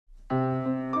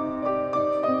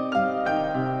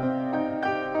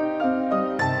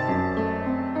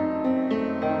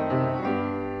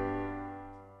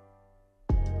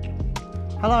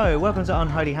Hello, welcome to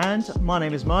Unholy Hand. My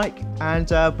name is Mike, and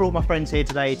brought my friends here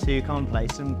today to come and play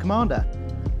some Commander.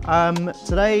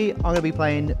 Today I'm going to be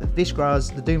playing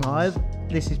Vishgraz the Doomhive.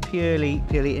 This is purely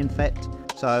infect,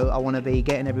 so I want to be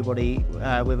getting everybody with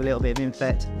a little bit of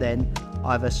infect, then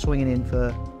either swinging in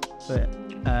for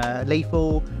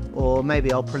lethal, or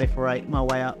maybe I'll proliferate my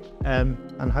way up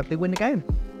and hopefully win the game.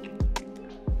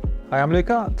 Hi, I'm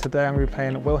Luca. Today I'm going to be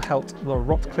playing Wilhelt the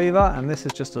Rotcleaver, and this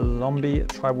is just a zombie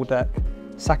tribal deck.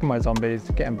 Sacking my zombies,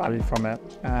 getting value from it,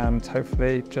 and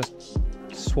hopefully just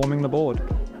swarming the board.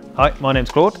 Hi, my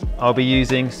name's Claude. I'll be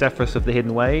using Sefris of the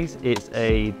Hidden Ways. It's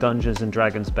a Dungeons and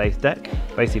Dragons based deck.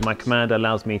 Basically, my commander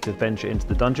allows me to venture into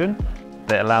the dungeon.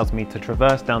 That allows me to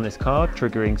traverse down this card,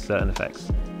 triggering certain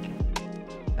effects.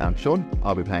 I'm Sean.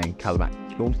 I'll be playing Kalamax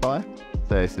the Stormsire.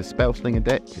 So it's a spell slinger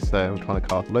deck, so I'm trying to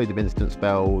cast loads of instant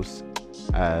spells.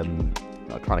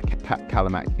 I'm trying to tap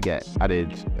Kalamax to get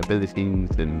added abilities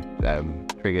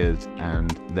and triggers, and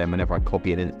then whenever I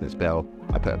copy an instant spell,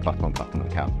 I put a +1/+1 on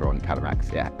the counter on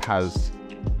Kalamax. It has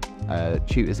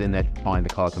tutors in there to find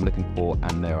the cards I'm looking for,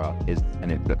 and there is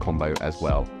an infinite combo as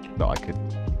well that I could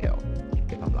get on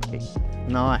if I'm lucky.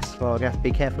 Nice, well you have to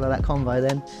be careful of that combo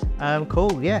then.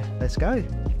 Cool, yeah, let's go.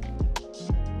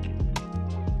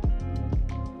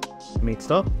 Me to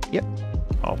start? Yep.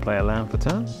 I'll play a land for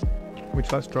turn, Would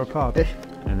you like to draw a card?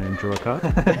 and then draw a card,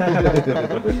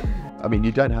 I mean,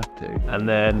 you don't have to. and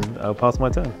then I'll pass my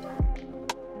turn.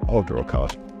 I'll draw a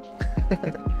card.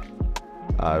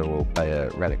 I will play a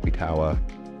Reliquary Tower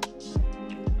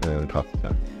and then pass the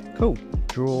turn. Cool.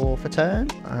 Draw for turn,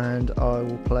 and I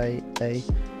will play a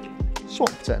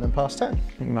swamp for turn and pass turn.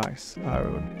 Nice. I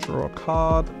will draw a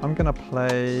card. I'm going to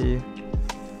play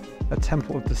a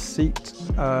Temple of Deceit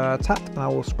tapped, and I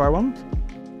will scry one.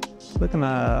 We're going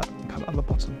to cut it at the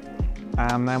bottom,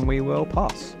 and then we will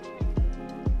pass.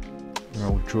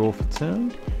 I'll draw for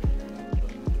turn,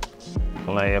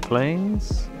 play a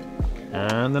plains,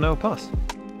 and then I'll pass.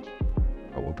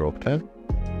 I will draw for turn.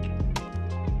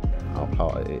 I'll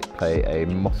play a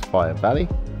Mossfire Valley.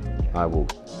 I will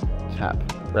tap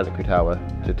Reliquary Tower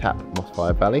to tap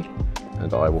Mossfire Valley,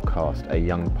 and I will cast a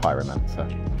Young Pyromancer,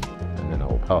 and then I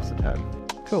will pass the turn.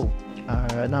 Cool.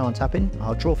 Now I'm tapping.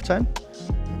 I'll draw for turn.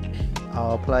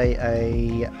 I'll play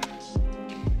a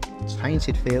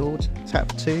Tainted Field, tap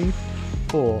 2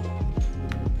 for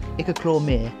Ichaclaw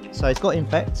Mere. So it's got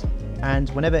infect, and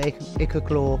whenever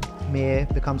Ichaclaw Mere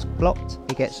becomes blocked,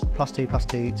 it gets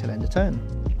 +2/+2 till end of turn.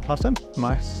 Pass turn.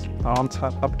 Nice. I'll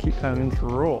untap, upkeep, and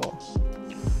draw.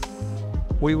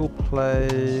 We will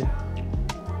play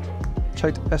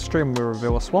Choked Estuary, and we'll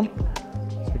reveal a swamp.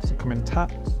 So it doesn't come in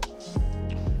tapped.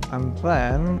 And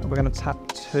then we're going to tap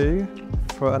 2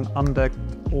 for an undead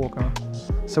augur.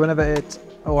 So whenever it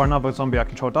or another zombie I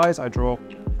control dies, I draw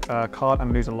a card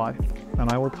and lose a life.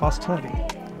 And I will pass turn.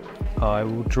 I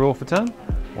will draw for turn,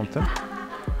 one turn.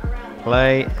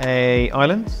 Play a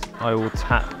island. I will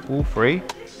tap all 3.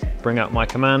 Bring out my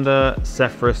commander,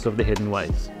 Sefris of the Hidden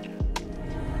Ways.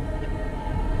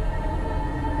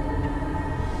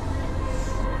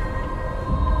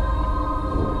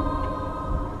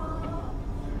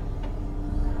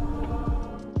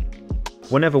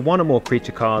 Whenever one or more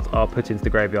creature cards are put into the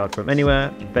graveyard from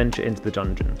anywhere, venture into the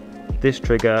dungeon. This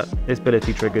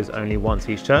ability triggers only once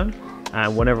each turn,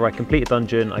 and whenever I complete a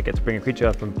dungeon, I get to bring a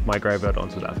creature from my graveyard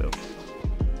onto that field.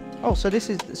 Oh, so this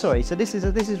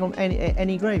is from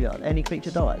any graveyard. Any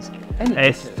creature dies.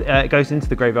 It goes into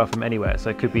the graveyard from anywhere,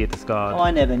 so it could be a discard. Oh,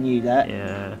 I never knew that.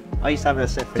 Yeah. I used to have a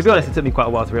Sefris. To be honest, it took me quite a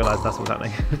while to realise that's what's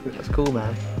happening. That's cool,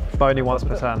 man. But only once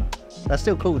per turn. That's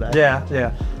still cool, though.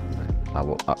 Yeah. I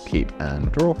will upkeep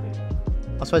and draw.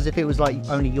 I suppose if it was like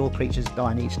only your creatures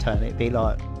dying each turn, it'd be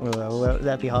like, well,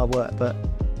 that'd be hard work. But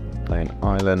Play an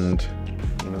island.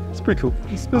 It's pretty cool.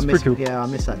 It's pretty cool. Yeah, I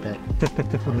miss that deck.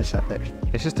 I miss that deck.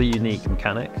 It's just a unique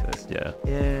mechanic. Yeah.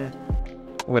 Yeah.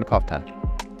 We're going to pass turn.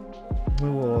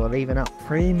 We're leaving up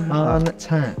 3 mana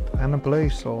tap and a blue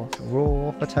source.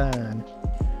 Draw for turn.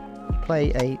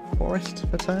 Play a forest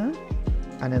for turn,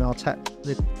 and then I'll tap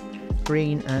the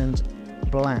green and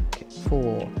black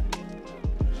for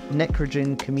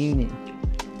Necrogen Communing.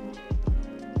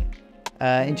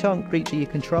 Enchant creature you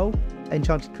control.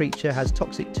 Enchanted creature has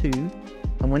Toxic 2,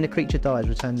 and when the creature dies,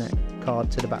 return that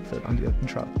card to the backfield under your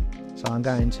control. So I'm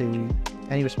going to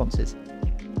any responses.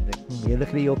 You're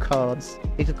looking at your cards.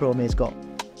 Ichaclaw Mere's got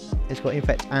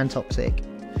infect and toxic.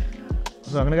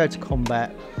 So I'm going to go to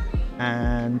combat,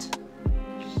 and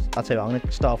I'll tell you what, I'm going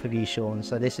to start off with you, Sean.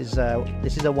 So this is a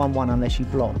 1/1 unless you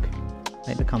block.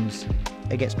 It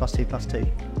gets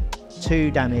 +2/+2.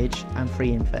 2 damage and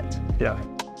 3 infect. Yeah.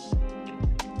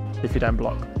 If you don't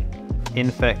block.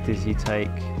 Infect is you take.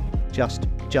 Just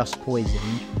poison.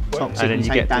 Toxic, And then you you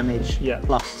take get damage. Yeah.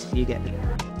 Plus, you get.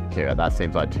 Okay, that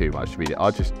seems like too much to me.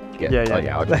 I'll just get.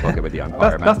 Yeah. I'll just fuck it with the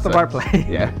Empyromancer. That's the right play.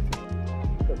 Yeah.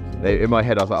 In my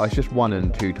head, I was like, oh, it's just 1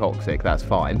 and 2 toxic. That's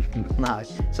fine. No.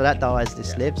 So that dies.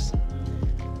 This lives.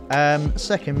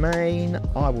 Second main,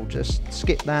 I will just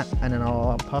skip that and then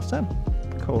I'll pass turn.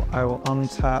 Cool. I will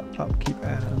untap, upkeep,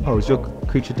 and Oh, is your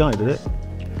creature died, did it?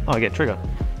 Oh, I get trigger.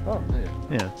 Oh,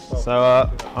 Yeah. So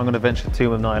I'm going to venture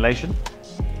Tomb of Annihilation,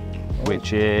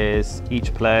 which is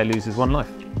each player loses 1 life.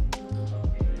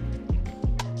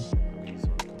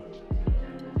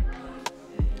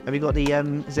 Have you got the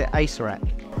is it Acerat?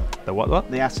 The what?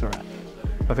 The Acerat.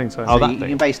 I think so. Oh, So that you thing.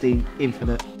 can basically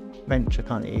infinite venture,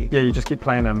 can't you? Yeah, you just keep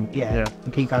playing them. Yeah.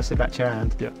 And keep going back to your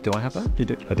hand. Do I have that? You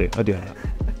do. I do have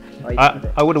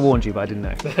that. I would have warned you, but I didn't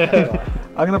know.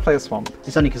 I'm gonna play a swamp.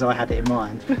 It's only because I had it in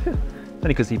mind. Only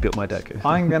because he built my deck.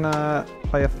 I'm gonna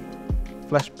play a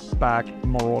flesh bag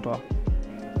marauder.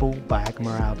 Ball bag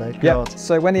Moraldo. Yeah. God.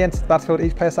 So when he enters the battlefield,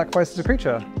 each player sacrifices a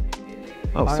creature.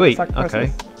 Oh, I'm sweet. gonna sacrifice Okay.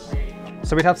 this.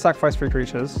 So we'd have to sacrifice 3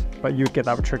 creatures, but you'd get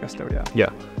that with trigger still, yeah. Yeah.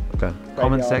 Okay.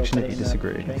 Comment I'll section put if it you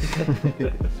in there.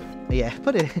 disagree. Yeah.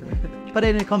 Put it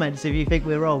in the comments if you think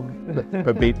we're wrong.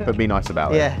 but be nice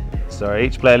about it. Yeah. So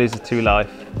each player loses 2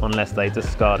 life unless they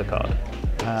discard a card.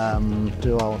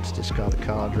 Do I want to discard a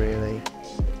card really?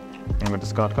 I'm going to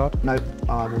discard a card. No,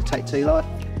 I will take 2 life.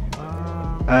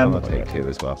 I'll take 2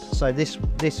 as well. So this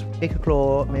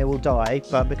Ichor Mir will die,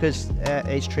 but because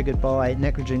it's triggered by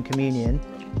Necrogen Communion,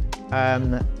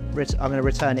 I'm going to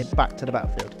return it back to the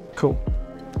battlefield. Cool.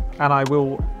 And I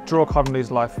will draw a card and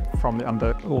lose life from the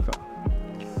Under Augur.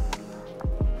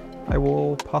 I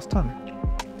will pass turn.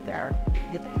 There.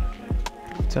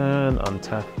 Turn,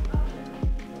 untap.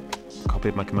 Copy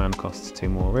of my command costs 2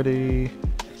 more already.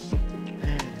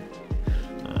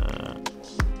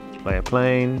 Player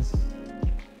planes.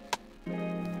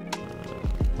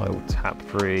 I will tap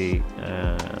 3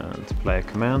 and play a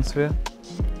command sphere.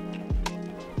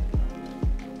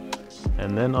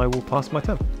 And then I will pass my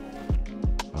turn.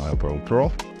 I will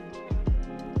draw.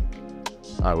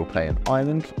 I will play an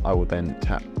island. I will then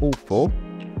tap all 4,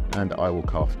 and I will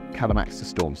cast Kalamax the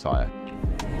Stormsire.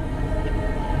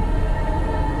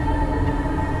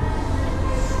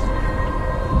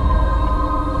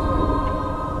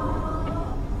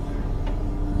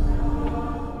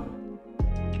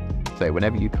 So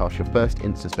whenever you cast your first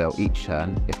instant spell each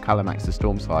turn, if Kalamax the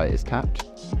Stormsire is tapped,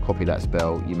 copy that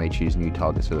spell. You may choose new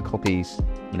targets for the copies.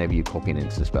 Whenever you copy an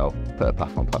instant spell, put a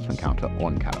 +1/+1 counter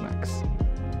on Kalamax.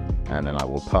 And then I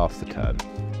will pass the turn.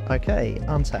 Okay,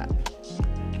 untap.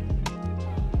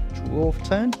 Draw for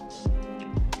turn.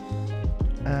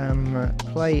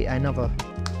 Play another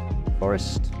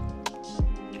forest.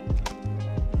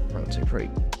 1, 2, 3.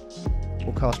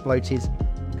 We'll cast Bloated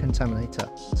Contaminator.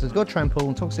 So it's got Trample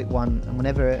and Toxic 1, and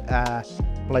whenever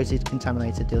Bloated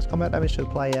Contaminator deals combat damage to a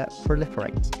player,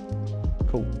 proliferates.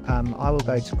 Cool. I will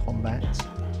go to combat,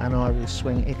 and I will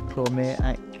swing Ichor Mir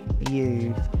at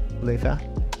you, Luther.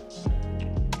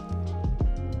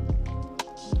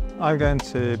 I'm going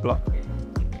to block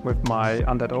with my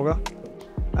Undead Augur,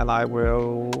 and I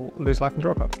will lose life and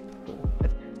draw a card.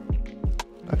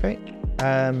 Okay.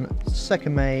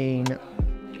 Second main,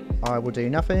 I will do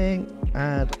nothing,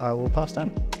 and I will pass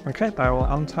down. Okay, I will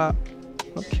untap,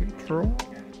 upkeep, draw.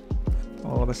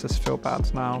 Oh, this is feel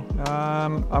bad now.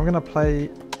 I'm going to play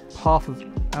Path of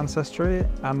Ancestry,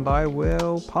 and I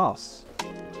will pass.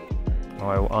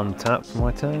 I will untap for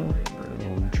my turn.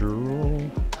 And draw.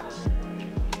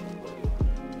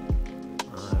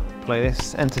 Play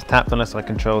this. Enters tapped unless I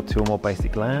control 2 or more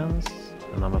basic lands,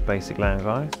 and I'm a basic land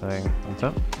guy, so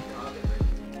untap.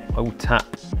 I will tap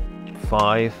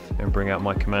 5 and bring out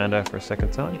my commander for a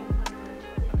second time,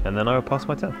 and then I will pass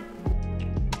my turn.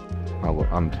 I will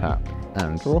untap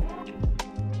and draw.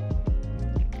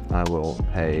 I will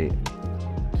pay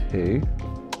 2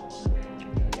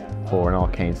 for an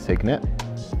Arcane Signet,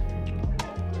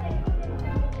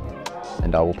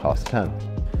 and I will pass the turn.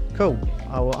 Cool.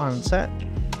 I will unset.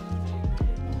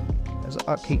 As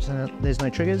upkeep, there's no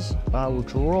triggers. I will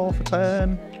draw for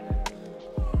turn.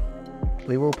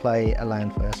 We will play a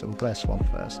land first, so we'll play a swamp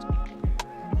first.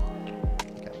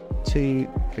 Okay. 2,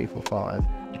 3, 4, 5.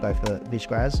 We'll go for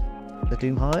Vishgraz the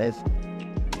Doomhive.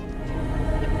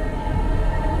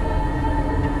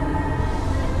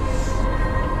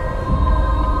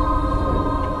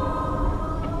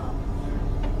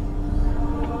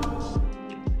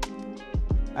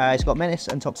 It's got Menace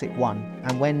and Toxic 1,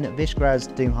 and when Vishgraz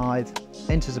Doomhive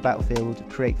enters the battlefield,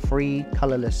 create 3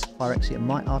 colourless Phyrexia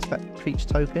Might artifact creature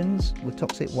tokens with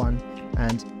Toxic 1,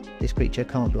 and this creature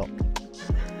can't block.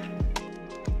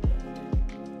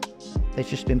 They've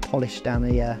just been polished down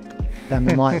the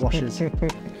might washers.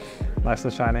 Nice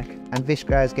and shiny. And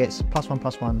Vishgraz gets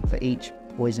 +1/+1 for each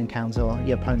poison counter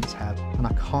your opponents have. And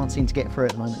I can't seem to get through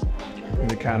at the moment.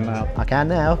 You can now. I can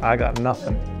now. I got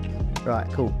nothing. Right,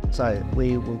 cool. So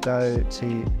we will go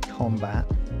to combat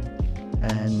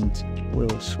and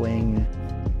we'll swing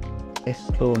if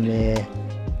claw near.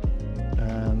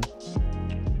 I'm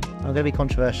going to be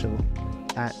controversial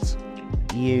at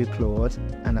you, Claude,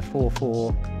 and a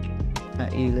 4/4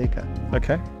 at you, Luca.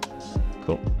 Okay.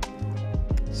 Cool.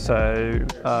 So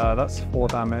that's 4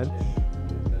 damage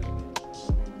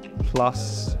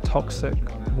plus toxic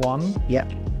 1.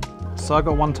 Yep. So I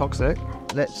got 1 toxic.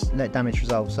 Let's let damage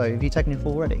resolve. So have you taken your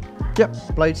 4 already?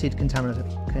 Yep. Bloated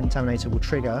contaminator will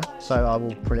trigger, so I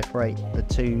will proliferate the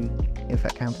 2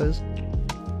 infect counters.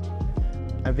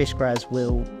 And Vishgraz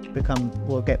will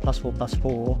get +4/+4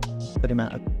 for the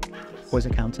amount of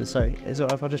poison counters. So is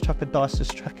it if I just chuck a dice to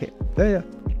track it? Yeah.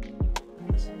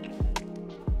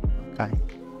 Okay.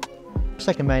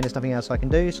 Second main, there's nothing else I can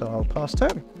do, so I'll pass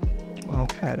turn.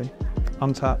 Okay.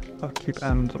 Untap, upkeep,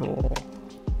 and draw.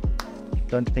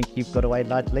 Don't think you've got away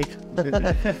lightly.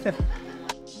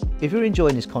 If you're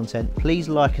enjoying this content, please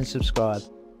like and subscribe,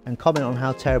 and comment on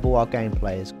how terrible our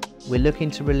gameplay is. We're looking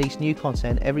to release new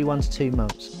content every 1 to 2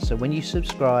 months, so when you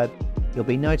subscribe, you'll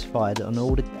be notified on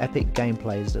all the epic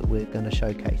gameplays that we're going to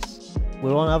showcase.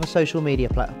 We're on other social media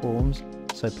platforms,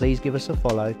 so please give us a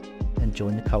follow and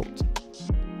join the cult.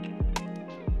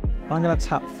 I'm going to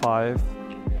tap 5,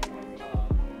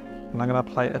 and I'm going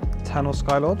to play Eternal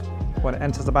Skylord. When it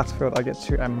enters the battlefield, I get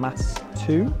to amass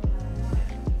 2.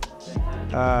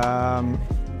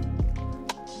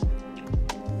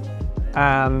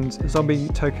 And zombie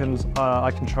tokens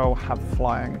I control have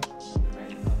flying.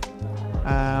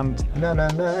 And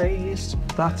Nice.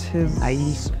 that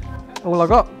is all I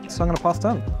got. So I'm going to pass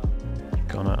turn.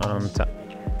 Gonna untap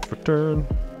for turn.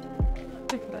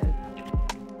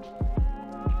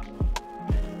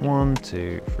 1,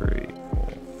 2, 3, 4,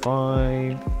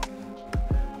 5.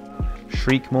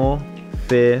 Shriekmaw.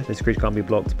 Fear. This creature can't be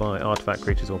blocked by artifact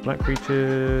creatures or black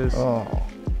creatures. Oh.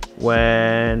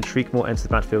 When Shriekmaw enters the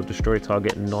battlefield, destroy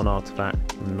target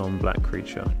non-artifact, non-black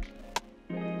creature.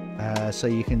 So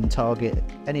you can target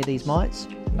any of these mites?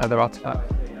 No, they're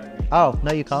artifact. Oh,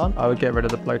 no you can't. I would get rid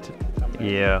of the bloated.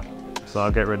 Yeah. So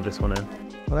I'll get rid of this one in.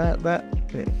 Well, that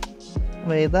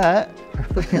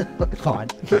fine.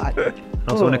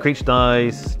 Also, when a creature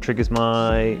dies, triggers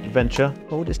my venture.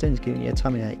 All this thing's giving you a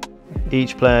tummy ache.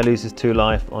 Each player loses 2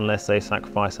 life unless they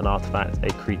sacrifice an artifact, a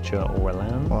creature, or a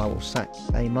land. I will sack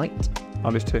a mite.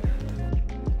 I'll lose 2.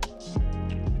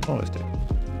 Oh, let's do.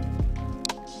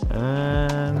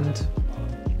 And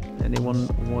anyone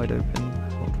wide open?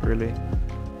 Not really.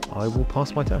 I will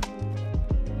pass my turn.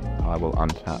 I will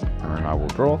untap and then I will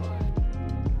draw.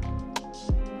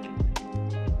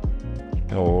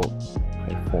 Or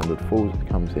a 400 Falls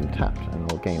becomes tapped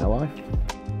and I'll gain a life.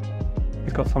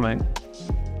 He's got something.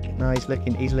 No, he's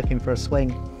looking for a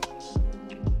swing.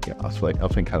 Yeah, I'll swing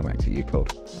Kalamax at you,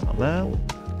 Claude. Not now.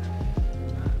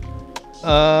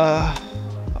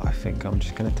 I think I'm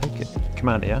just going to take it.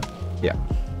 Commander, yeah? Yeah.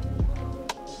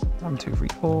 1, 2, 3,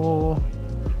 4.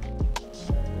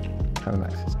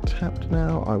 Kalamax is tapped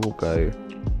now. I will go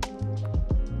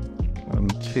 1,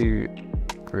 2,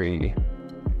 3,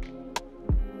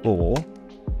 4.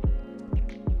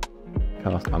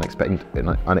 Cast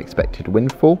Unexpected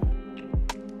Windfall.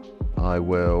 I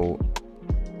will,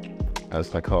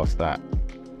 as I cast that,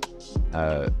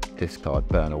 discard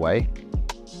Burn Away.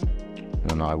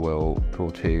 And I will draw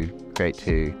 2, create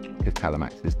 2, because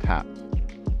Kalamax is tapped.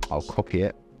 I'll copy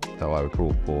it, so I will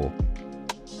draw 4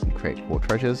 and create 4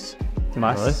 treasures.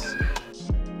 Nice. Is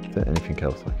there anything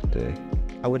else I can do?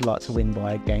 I would like to win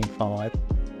by game 5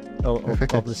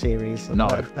 of the series. No.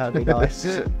 That would be nice.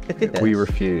 We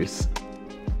refuse.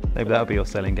 Maybe that'll be your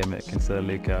selling gimmick instead of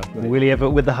Luca. Will he ever,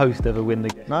 with the host, ever win the...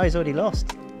 No, he's already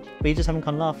lost. But you just haven't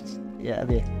come laughed yet, have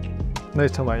you? No,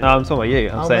 he's talking about you. No, I'm talking about you.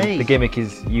 I'm saying me. the gimmick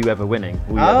is you ever winning.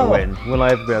 Will you ever win? Will I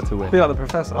ever be able to win? Be like the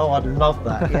professor. Oh, I'd love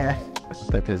that, yeah. I don't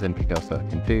think there's anything else I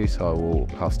can do, so I will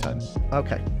pass turn.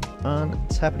 Okay.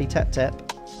 Tappity tap tap.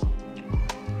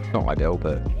 Not ideal,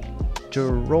 but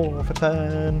Draw for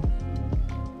turn.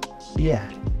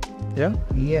 Yeah. Yeah?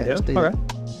 Yeah, let's do Okay.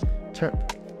 that. Turn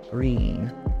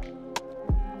green.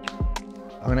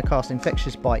 I'm going to cast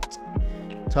Infectious Bite.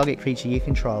 Target creature you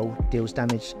control deals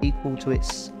damage equal to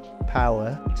its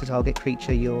power to target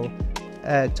creature you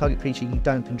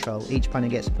don't control. Each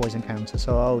opponent gets a poison counter,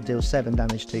 so I'll deal 7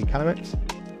 damage to Kalamax.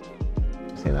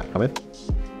 seeing that coming.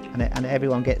 And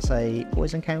everyone gets a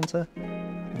poison counter.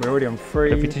 We're already on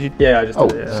 3. Did you- Yeah, I just Oh,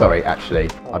 did it, yeah. sorry. Actually,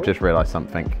 I've just realised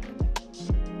something.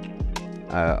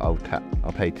 I'll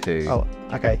pay 2 Oh,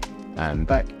 okay. and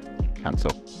Back.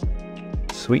 cancel.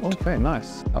 Sweet. Oh, very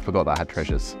nice. I forgot that I had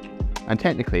treasures. And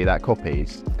technically that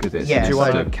copies because it's Yeah, Do you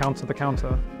want so- to counter the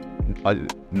counter? no,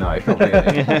 not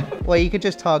really. Well, you could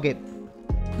just target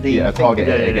the Yeah, thing target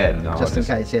it yeah, again. yeah. No, just in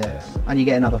case, yeah. And you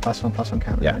get another +1/+1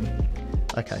 counter. Yeah. don't you?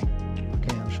 Okay.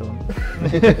 Okay, I'm sure.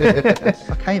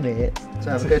 I came here to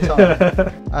have a good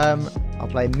time. I'll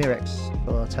play Mirex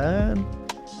for a turn.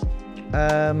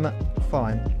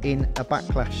 Fine. In a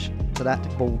backlash to that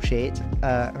bullshit,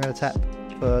 I'm going to tap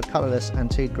for colourless and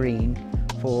 2 green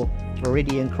for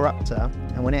Viridian Corruptor,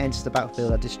 and when it enters the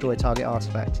battlefield, I destroy target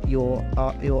artifact. Your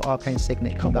arcane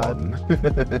signet can Come go. on. I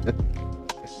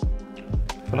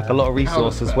feel like a lot of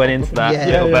resources went into that.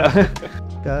 Yeah. Yeah.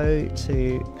 Go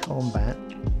to combat.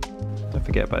 Don't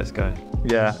forget about this guy.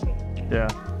 Yeah. Yeah.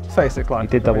 Basic He line.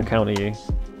 did double counter you.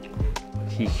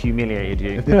 He humiliated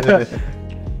you.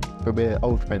 We're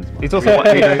old friends. Mark. He's also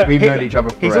wide, We've known each other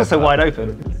forever. he's also wide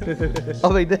open. I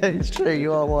mean, it's true.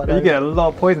 You are one. You get a lot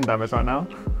of poison damage right now.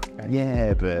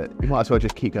 Yeah, but you might as well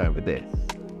just keep going with this.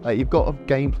 Like, you've got a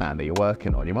game plan that you're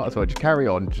working on. You might as well just carry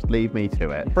on. Just leave me to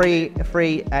it.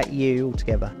 Three at you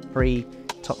altogether. 3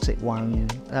 toxic 1,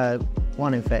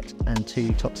 1 infect and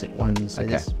 2 toxic 1s. So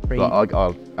Okay. there's 3. Well,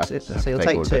 I'll have So to you'll all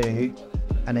take of it. 2,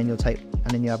 and then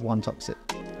you have 1 toxic,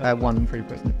 1 Free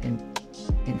poison.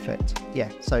 infect. Yeah.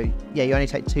 So yeah, you only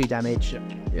take 2 damage,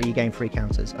 but you gain 3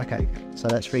 counters. Okay. So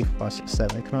that's 3, 4, 5, 6,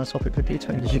 7. Can I swap it for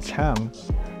D2? You can.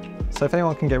 So if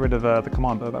anyone can get rid of the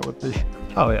commander, that would be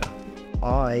Oh yeah.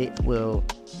 I will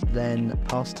then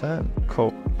pass turn.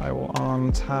 cool. I will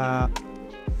untap,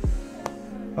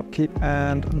 upkeep,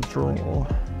 and draw.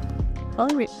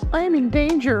 I am in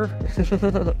danger.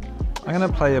 I'm going to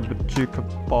play a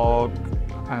Bajuka Bog,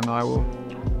 and I will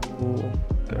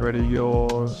get rid of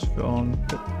yours, Phil.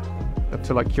 I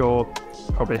feel like you'll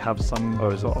probably have some. Oh,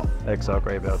 is it exile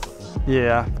graveyard?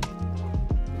 Yeah.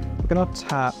 We're going to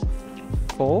tap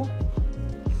 4.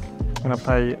 I'm going to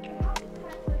play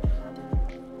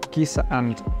Gisa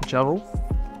and Gerald.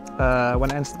 When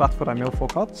it enters the battlefield, I mill 4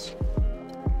 cards.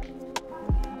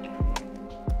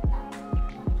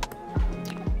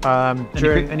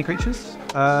 Any creatures?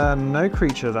 No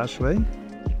creatures, actually.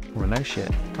 Well, no shit.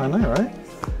 I know,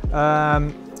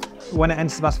 right? When it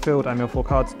enters the battlefield, I mill 4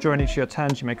 cards. During each of your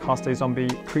turns, you may cast a zombie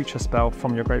creature spell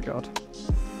from your graveyard.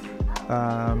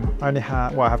 I only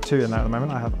have, well, I have 2 in there at the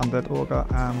moment. I have Undead Augur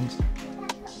and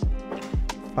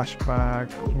Flashbag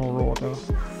Marauder.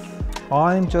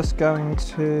 I'm just going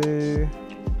to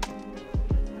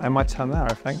end my turn there,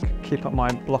 I think. Keep up my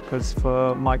blockers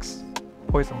for Mike's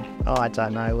poison. Oh, I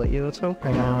don't know what you were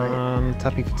talking about.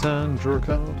 Tapping for turn, draw a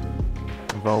card.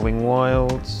 Evolving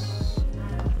Wilds.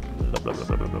 Blah blah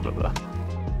blah blah blah blah blah.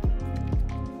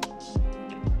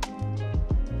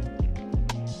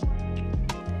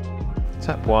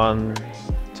 Tap 1,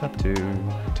 tap 2,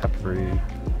 tap 3.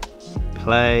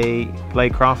 Play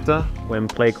Crafter. When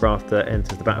Crafter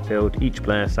enters the battlefield, each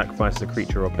player sacrifices a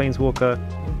creature or planeswalker.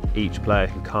 Each player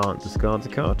who can't discards a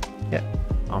card. Yeah.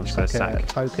 I'm just going to Like a sack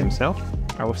token. himself.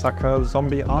 I will sack a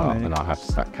zombie army. And I'll have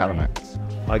to sack Kalamax.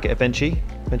 I get a Benchy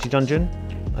dungeon.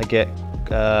 I get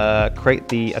create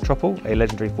the Atropal, a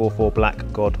legendary 4/4 black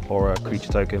god horror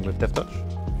creature token with Death Touch.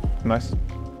 Nice.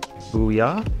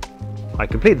 Booyah. I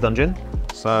complete the dungeon,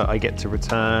 so I get to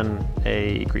return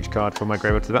a creature card from my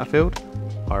graveyard to the battlefield.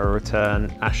 I will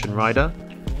return Ashen Rider.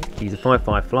 He's a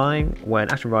 5/5 flying. When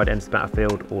Ashen Rider enters the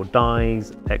battlefield or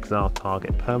dies, exile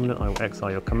target permanent. I will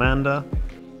exile your commander.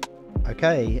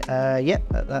 Okay. Yep.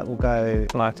 That will go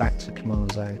Right. back to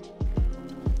command zone.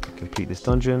 Complete this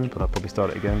dungeon, but I'll probably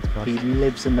start it again. He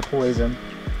lives in the poison.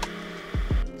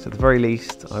 So at the very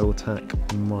least, I will attack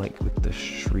Mike with the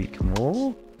Shriek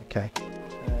Maw. Okay.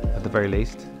 At the very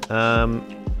least.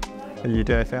 You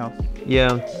do anything else? Yeah,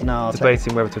 No, I'm I'll take.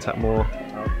 debating whether to attack more.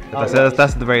 Oh,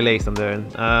 That's at the very least I'm doing.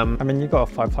 I mean, you've got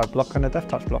a 5/5 blocker and a Death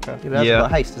Touch blocker. That's Yeah.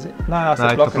 got haste, is it? No, that's No, a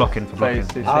for blocker. blocking, for blocking. So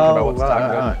you think Oh, about what's right,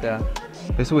 attacking. right.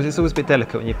 Yeah. It's always a bit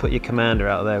delicate when you put your commander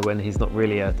out there when he's not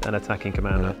really an attacking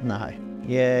commander. No.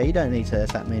 Yeah, you don't need to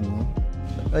attack me anymore.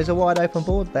 There's a wide open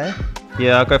board there.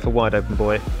 Yeah, I'll go for wide open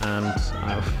boy, and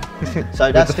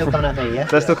So that's still coming at me, yeah?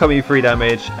 that's still coming you 3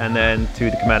 damage, and then 2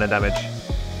 the commander damage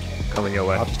coming your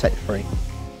way. I'll just take the 3.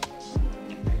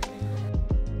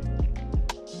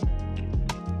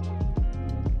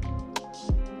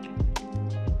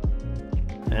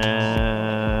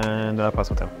 And I'll pass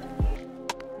my turn.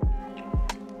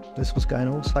 This was going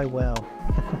all so well.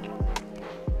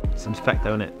 Some effect,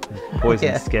 don't it? Poison's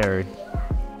Yeah. scary.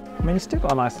 I mean, you still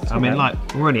got a nice. I mean, like,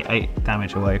 we're only 8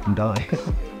 damage away from dying.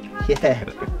 Yeah.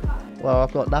 Well,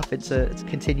 I've got nothing to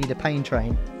continue the pain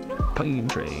train. Pain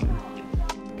train.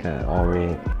 Okay, are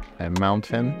we a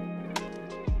mountain?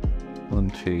 1,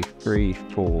 2, 3,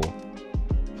 4,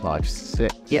 5,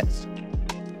 6. Yes.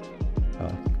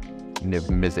 Niv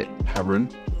Mizzet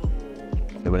Parun.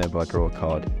 So whenever I draw a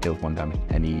card, it deals 1 damage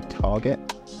to any target.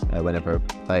 Whenever a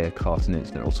player casts an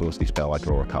instant or sorcery spell, I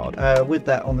draw a card. With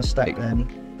that on the stack then,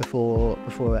 before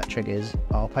that triggers,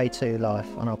 I'll pay 2 life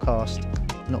and I'll cast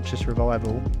Noxious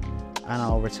Revival, and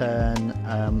I'll return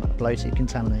Bloated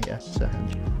Contaminator to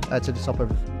hand, to the top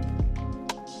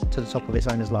of its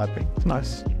owner's library.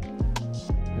 Nice.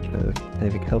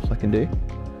 Anything else I can do?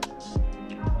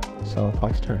 So I'll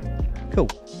pass turn. Cool.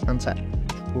 Untap.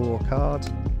 Draw a card.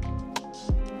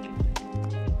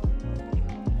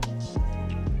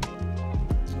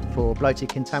 For Bloated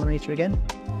Contaminator again.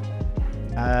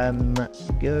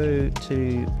 Go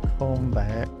to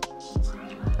combat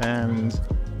and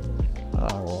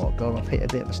oh god, I've hit a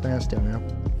bit of a standstill now.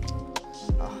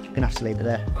 Oh, I'm gonna have to leave it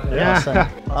there. Yeah. So,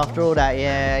 after all that,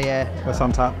 yeah. Let's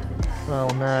untap. Oh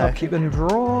no. Upkeep and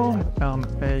draw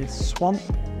a swamp,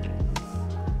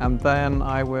 and then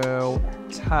I will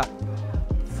tap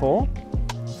 4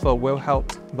 for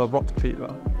Wilhelt the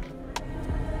Rotcleaver.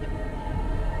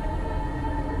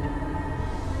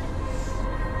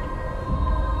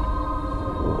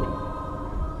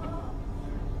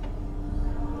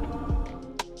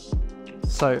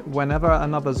 So whenever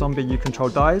another zombie you control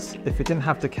dies, if it didn't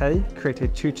have decay, create a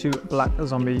 2/2 black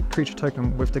zombie creature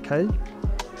token with decay.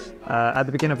 At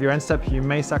the beginning of your end step, you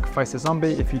may sacrifice a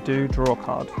zombie. If you do, draw a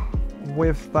card.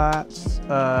 With that,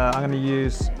 I'm going to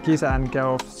use Giza and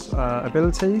Geralf's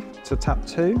ability to tap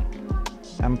 2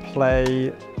 and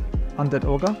play Undead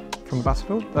Augur from the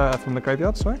battlefield, from the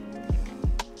graveyard, sorry.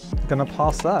 Gonna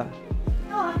pass that.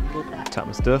 Tap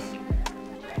my stuff.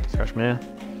 Scratch me here.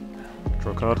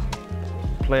 Draw a card.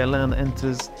 Play a land that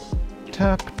enters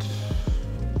tapped.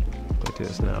 I'll do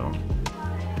this now.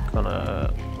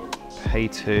 Gonna pay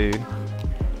 2.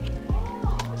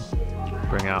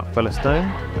 Bring out Felistone.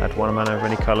 Add 1 mana of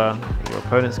any colour your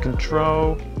opponent's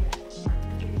control.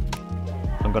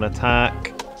 I'm gonna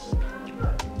attack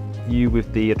you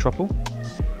with the Atropal.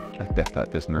 That's death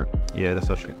touch, isn't it? Yeah, that's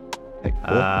actually. Take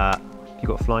 4. You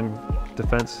got flying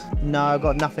defense. No, I've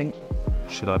got nothing.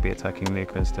 Should I be attacking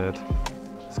Luca instead?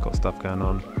 It's got stuff going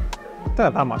on. Don't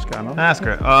have that much going on. That's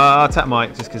great. I'll attack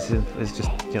Mike just because it's just,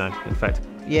 you know, infect.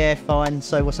 Yeah, fine.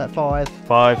 So what's that, 5?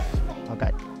 5.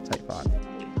 Okay, take 5.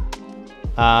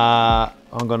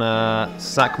 I'm gonna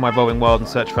sack my Evolving Wild and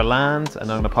search for land,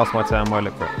 and I'm gonna pass my turn while I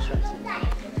look for it.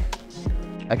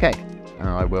 Okay, and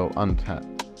I will untap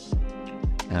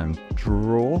and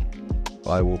draw.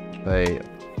 I will play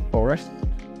Forest,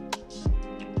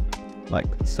 like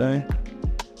so.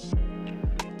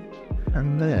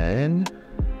 And then,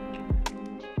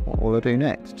 what will I do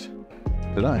next?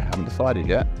 Don't know, haven't decided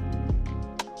yet.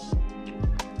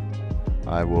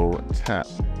 I will tap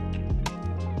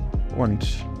 1,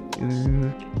 2,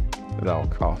 and I'll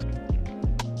cast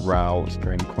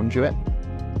Stream Conduit.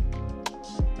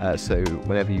 So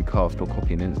whenever you cast or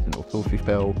copy an instant or sorcery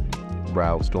spell,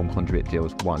 Storm Conduit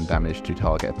deals 1 damage to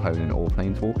target opponent or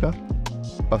planeswalker.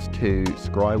 +2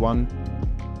 scry 1,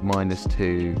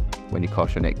 -2 when you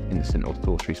cast your next instant or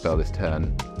sorcery spell this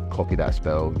turn, copy that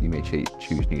spell, you may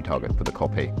choose new target for the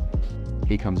copy.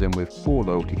 He comes in with 4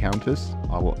 loyalty counters.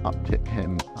 I will uptick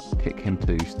him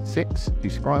to 6 to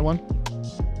scry 1.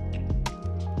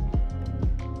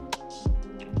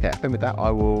 Okay, then with that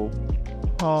I will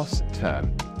pass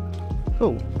turn.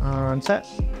 Cool. Untap.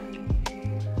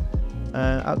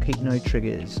 Upkeep, no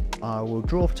triggers. I will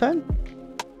draw for turn.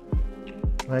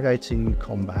 When I go to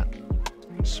combat,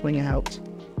 swing out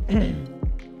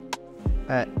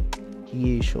at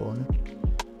you, Sean.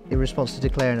 In response to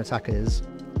declaring attackers,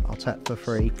 I'll tap for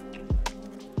 3.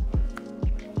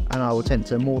 And I will attempt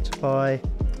to mortify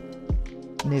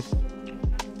Niv.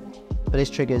 But this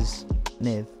triggers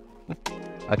Niv.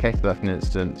 Okay, so that's an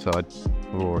instant, so I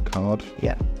draw a card.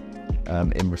 Yeah.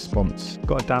 In response,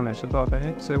 Got a damage as well, don't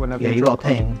you? So whenever Yeah, you you draw got a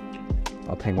ping.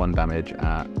 I'll ping 1 damage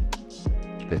at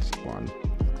this one.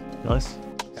 Nice.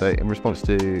 So in response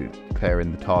to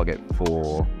declaring the target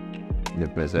for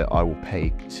Niv Mizzet, I will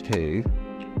pay 2.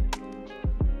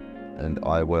 And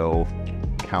I will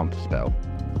counterspell.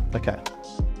 Okay.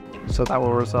 So that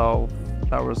will resolve,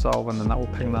 and then that will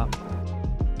ping that.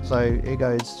 So it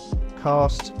goes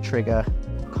cast, trigger,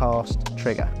 cast,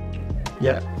 trigger.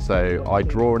 Yeah. So I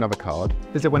draw another card.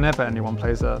 Is it whenever anyone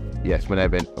plays a... Yes,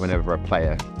 whenever a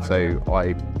player. So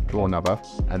I draw another,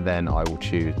 and then I will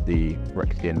choose the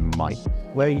Phyrexian Might.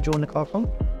 Where are you drawing the card from?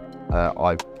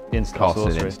 I've Instant cast an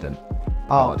sorcery. instant.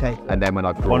 Oh, okay. And then when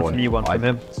I've drawn... One from you, one from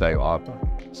him. So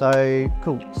So,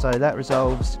 cool. So that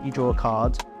resolves, you draw a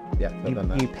card. yeah, I've done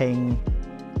that. You ping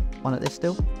one at this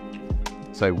still?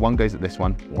 So one goes at this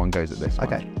one goes at this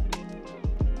one. Okay.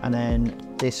 And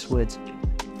then this would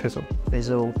Fizzle.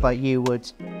 fizzle, but you would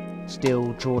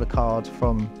still draw the card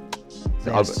from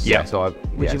this.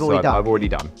 Which you've already done. I've already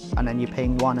done. And then you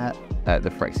ping one at... The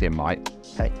Phyrexian Might.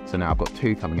 Okay. So now I've got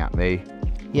 2 coming at me.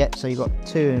 Yep, so you've got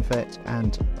 2 infect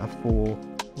and a 4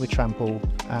 with trample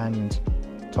and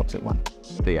toxic 1.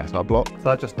 So yeah, so I block. So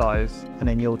that just dies. And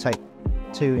then you'll take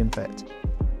 2 infect.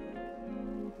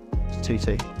 It's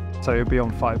 2/2. So you'll be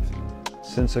on 5.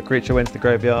 Since a creature went to the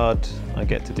graveyard, I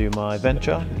get to do my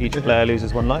venture. Each player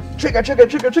loses 1 life. Trigger.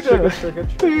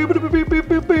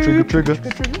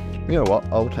 You know what?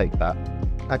 I'll take that.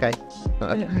 Okay.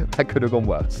 That could have gone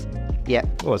worse. Yeah.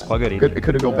 Oh, it's quite good. It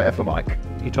could have gone better for Mike.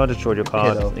 You tried to draw your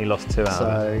card, Hello. and you lost 2 out of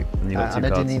it. So, And you got 2 and I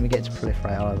cards. didn't even get to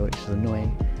proliferate either, which is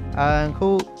annoying.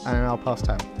 Cool. And then I'll pass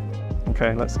turn.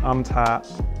 Okay, let's untap.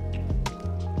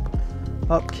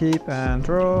 Upkeep and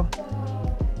draw.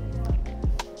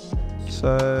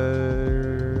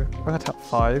 So I'm gonna tap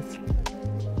 5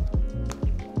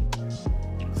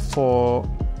 for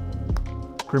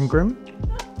Grim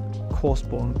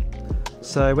Courseborn.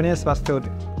 So when he enters the battlefield,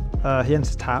 he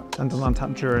enters tapped and doesn't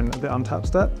untap during the untap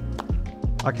step.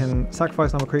 I can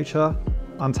sacrifice another creature,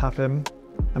 untap him,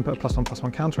 and put a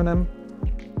 +1/+1 counter on him.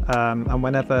 And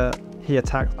whenever he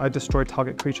attacks, I destroy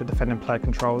target creature defending player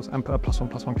controls and put a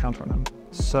 +1/+1 counter on him.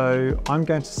 So I'm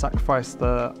going to sacrifice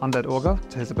the Undead Augur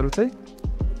to his ability.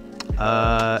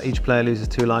 Each player loses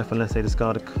 2 life unless they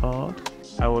discard a card.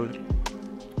 I will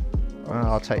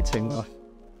I'll take 2 life.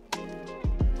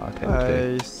 Okay, we'll do. a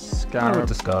I would Scarab.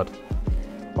 discard.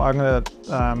 But I'm going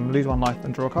to lose 1 life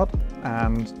and draw a card.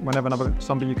 And whenever another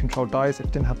zombie you control dies, if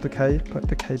it didn't have decay, put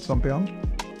decayed zombie on.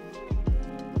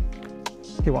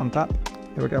 He will untap.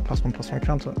 He will get a +1/+1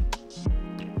 counter.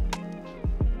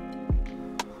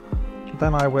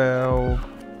 Then I will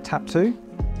tap 2,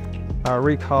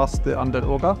 recast the Undead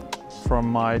Augur from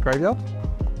my graveyard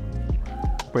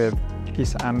with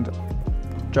Geese and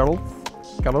Gerald.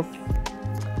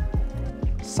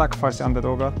 Sacrifice the Undead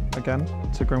Augur again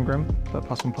to Grim, the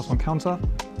 +1/+1 counter.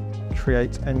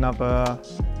 Create another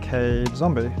cage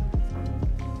zombie.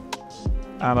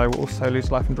 And I will also lose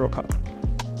life and draw a card.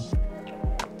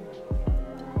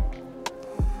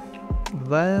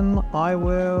 Then I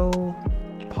will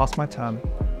pass my turn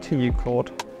to you,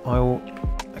 Claude. I will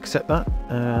accept that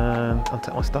and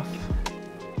untap my stuff.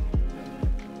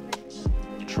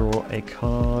 Draw a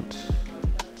card.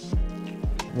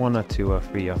 1, a 2, a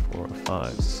 3, a 4, a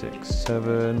 5, 6,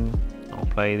 7. I'll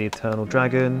play the Eternal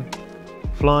Dragon.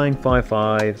 Flying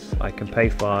 5/5. I can pay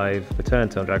 5. Return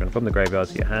Eternal Dragon from the graveyard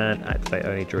to your hand. Activate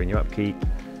only during your upkeep.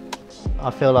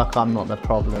 I feel like I'm not the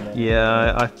problem.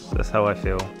 Yeah, that's how I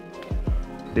feel.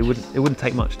 It wouldn't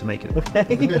take much to make it.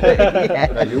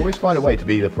 Yeah. You always find a way to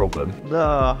be the problem.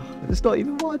 No, it's not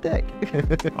even my deck.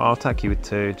 I'll attack you with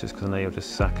 2 just because I know you'll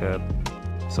just sack a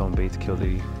zombie to kill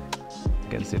the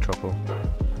against the Atropal.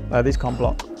 These can't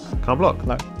block. Can't block?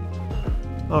 No.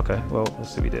 Okay, well, we'll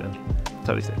see what we do then.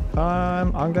 Totally sick.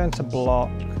 I'm going to block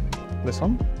this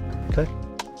one. Okay.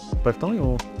 Both die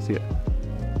or see it?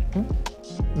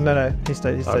 No, he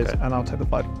stays, Okay. and I'll take the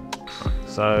 5.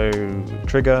 So,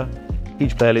 trigger.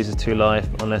 Each player loses 2 life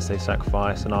unless they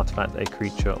sacrifice an artifact, a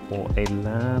creature, or a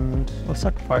land. I'll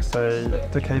sacrifice a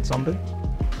decayed zombie.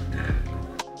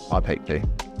 I pick 2.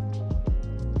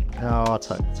 Oh, I'll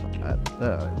take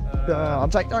I'll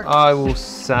take that. I will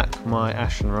sack my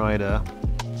Ashen Rider.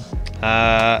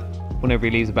 Whenever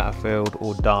he leaves the battlefield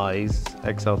or dies,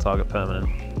 exile target permanent.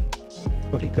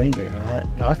 Pretty green, right?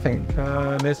 I think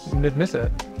Nid miss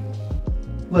it.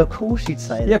 Well, of course you'd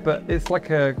say Yeah, but it's like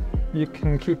you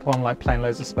can keep on like playing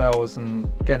loads of spells and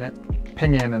getting it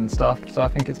pinging and stuff. So I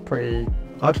think it's pretty.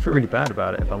 I'd feel really bad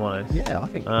about it if I'm honest. Yeah, I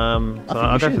think. So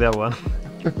I'll go for the other one.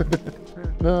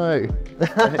 No.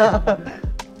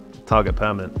 Target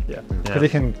permanent. Yeah. Because you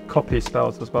can copy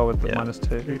spells as well with the Yeah.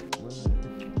 -2.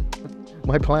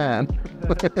 My plan.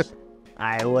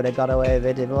 I would have got away with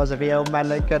it if it wasn't for the old man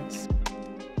like guts.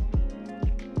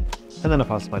 And then I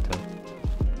pass my turn.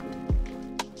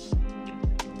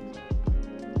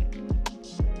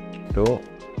 Sure.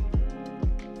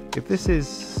 If this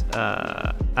is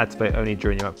activate only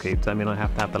during your upkeep, does that mean I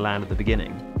have to have the land at the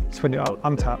beginning? It's when you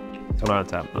untap. So when I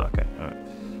untap. Oh, okay, alright.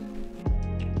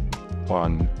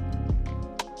 1,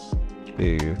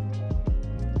 2,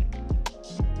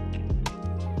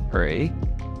 3.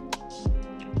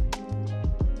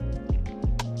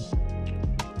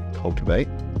 cultivate.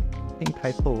 I think you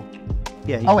pay 4.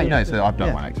 Yeah. You Oh wait, do. no. So I've done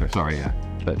Yeah. one extra. Sorry, yeah.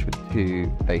 Search with 2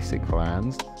 basic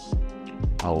lands.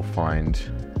 I'll find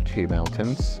 2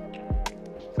 mountains.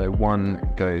 So one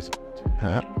goes to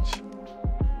hatch,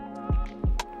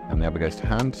 and the other goes to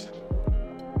hand.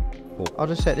 I'll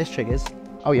just set this triggers.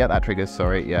 Oh yeah, that triggers.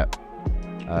 Sorry, yeah.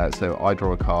 So I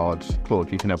draw a card.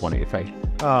 Claude, you can have one at your face.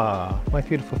 Ah, my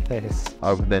beautiful face.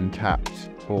 I've then tapped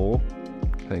for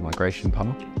the migration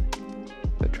path.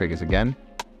 That triggers again.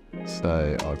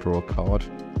 So I'll draw a card.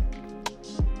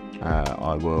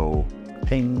 I will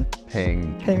Ping.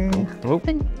 ping. Ping. Oh,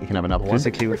 Ping. You can have another one.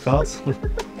 physically with cards.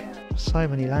 So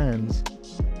many lands.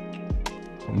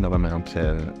 Another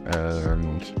mountain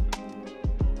and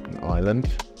an island.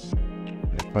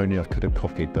 If only I could have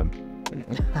copied them.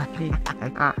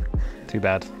 Too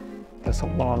bad. There's a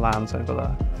lot of lands over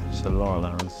there. Just a lot of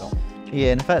lands.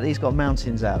 Yeah, and the fact that he's got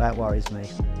mountains out, that worries me.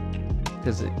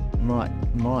 Because it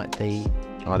might be.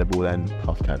 I'd have all then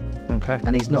 +10. Okay.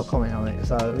 And he's not commenting on it,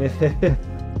 so.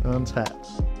 Untap.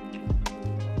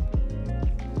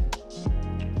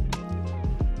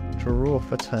 Draw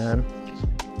for turn.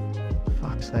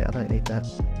 Fuck's sake, I don't need that.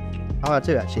 Oh, I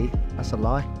do actually. That's a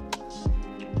lie.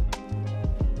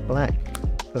 Black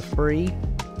for 3.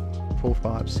 4,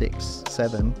 5, 6,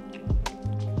 7.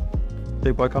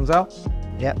 Big boy comes out.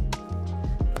 Yep.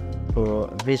 For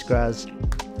Vishgraz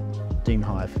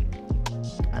Doomhive.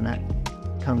 And that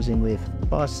comes in with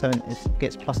 5, 7, it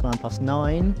gets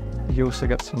 +9/+9. You also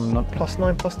get some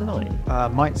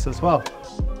 +9/+9. mites as well.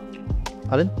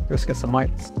 Pardon? You also get some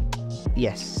mites.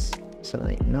 Yes. 7,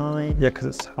 8, 9. Yeah, because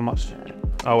it's how much.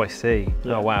 Oh, I see.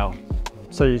 Oh, wow.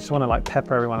 So you just want to like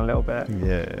pepper everyone a little bit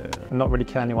Yeah. and not really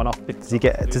kill anyone off. Does he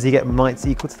get mites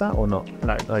equal to that or not?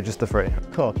 No, No, just the 3.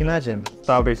 Cool, can you imagine?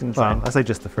 that would be insane. Well, I say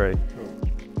just the 3.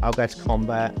 I'll go to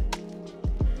combat.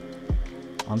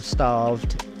 I'm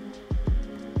starved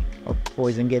of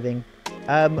poison giving.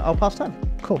 I'll pass turn.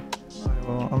 Cool. I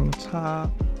will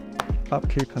untap,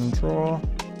 upkeep and draw.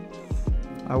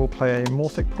 I will play a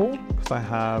Morphic Pool because I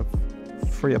have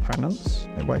 3 opponents.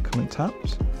 It won't come in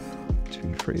tapped.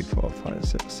 2, 3, 4, 5,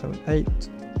 6, 7, 8.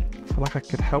 I feel like I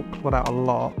could help Claude out a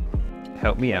lot.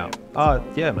 Help me out. Oh,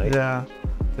 yeah, mate. Yeah.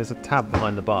 There's a tab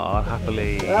behind the bar. I'll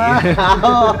happily.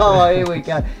 Oh, here we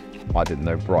go. I didn't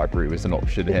know bribery was an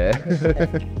option here.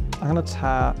 I'm going to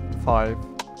tap 5.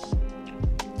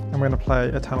 And we're going to play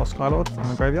Eternal Skylord from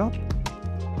the graveyard.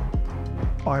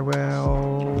 I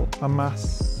will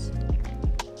amass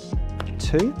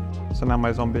 2. So now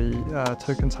my zombie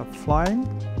tokens have flying.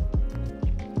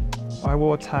 I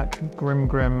will attack Grim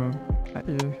at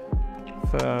you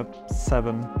for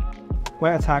 7.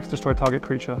 Where attacks destroy target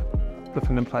creature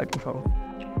within player control.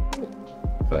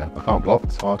 But I can't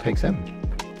block, so I'll take 7.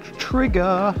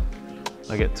 Trigger!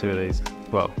 I get 2 of these.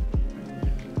 Well,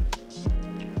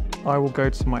 I will go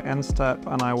to my end step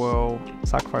and I will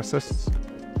sacrifice this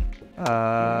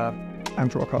and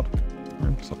draw a card.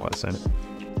 it's not quite the same.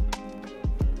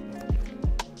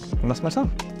 And that's my turn.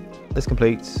 This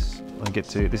completes. I get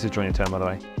to. This is during your turn, by the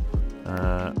way.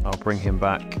 I'll bring him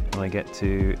back and I get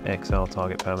to exile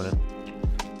target permanent.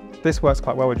 This works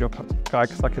quite well with your guy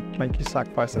because I could make you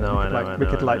sacrifice it. No, I know.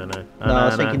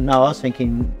 I was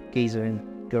thinking Geezer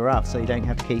and Garaf, so you don't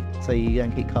have to keep,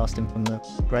 casting from the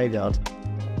graveyard.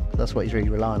 That's what he's really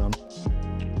relying on.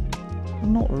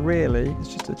 Not really.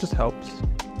 It just helps.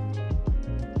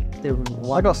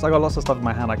 Still, I got lots of stuff in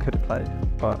my hand I could play,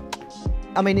 but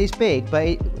I mean, it's big, but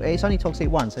it's only toxic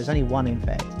 1, so it's only 1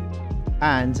 infect.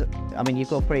 And I mean, you've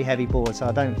got a pretty heavy board, so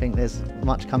I don't think there's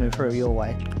much coming through your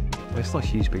way. It's not a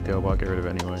huge big deal, but I'll get rid of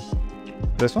it anyway.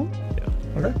 this one. Yeah.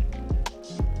 Okay.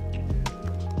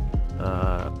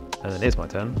 And then it's my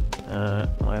turn.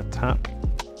 I tap.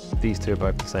 These 2 are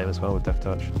both the same as well with Death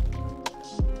Touch.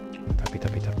 Tappy,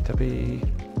 tappy, tappy, tappy.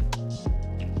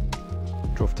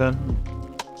 Draw for turn.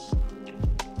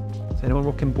 Is anyone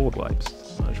rocking board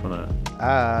wipes? I just want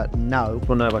to. No.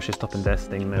 Well, no, I should stop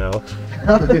investing now.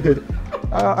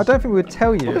 I don't think we would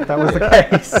tell you if that was the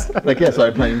case. I guess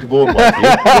I'm playing to board like you.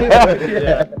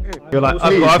 You're like,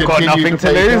 Please I've got continue nothing to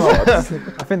play lose. cards.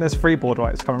 I think there's 3 board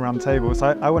rights coming around the table,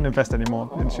 so I wouldn't invest any more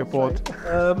into your board.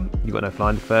 You've got no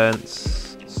flying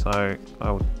defense, so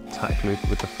I will tackle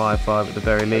with the 5/5 at the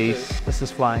very least. This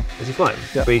is flying. Is he flying?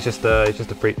 Yeah. But he's just a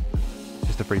free,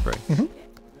 just a free.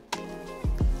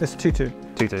 It's 2/2.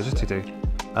 2/2, just 2/2.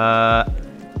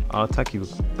 I'll attack you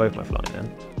with both my flying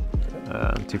then.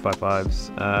 2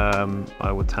 5/5s.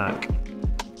 I will attack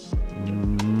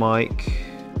Mike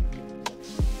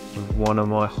with one of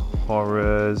my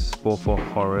horrors, 4/4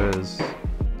 horrors.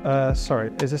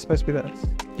 Sorry, is this supposed to be this?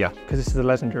 Yeah. Because this is a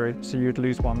legendary, so you'd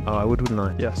lose 1. Oh, I would, wouldn't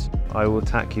I? Yes. I will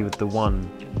attack you with the 1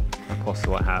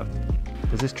 apostle I have.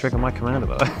 Does this trigger my commander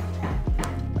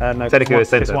though? No. Technically,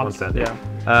 it's it's same once. turn.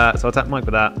 Yeah. So I'll attack Mike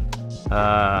with that,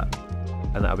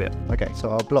 and that'll be it. Okay, so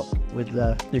I'll block with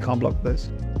the. You can't block this.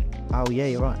 Oh yeah,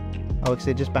 you're right. Oh, because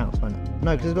it just bounced, won't it?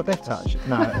 No, because it's got death touch.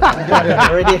 No, I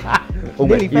already.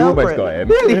 Nearly You fell for almost it. got him.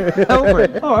 Nearly fell for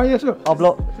it. Oh, yeah, sure. I'll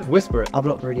block. Whisper it. I'll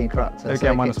block Meridian Corrupt. So Okay,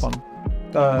 it minus gets- 1.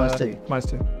 -2.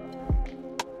 -2.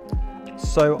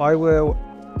 So I will.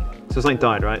 So something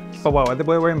died, right? Oh well,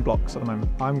 we're in blocks at the moment.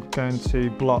 I'm going to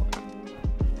block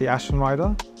the Ashen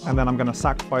Rider, and then I'm going to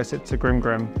sacrifice it to Grim,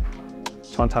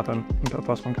 to untap him and put a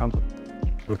 +1 counter.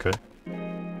 Okay.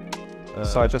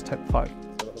 So I just hit 5.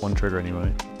 1 trigger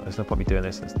anyway. There's no point me doing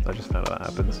this. I just found out that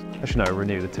happens. Actually, no,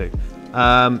 renew the 2.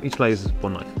 Each player uses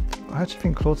 1 knife. I actually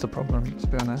think Claude's the problem, to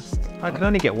be honest. I can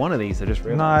only get 1 of these. I just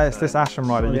realised. No, it's this Ashen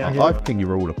Rider. You can I think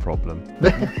you're all a problem.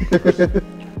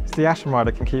 It's the Ashen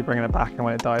Rider can keep bringing it back, and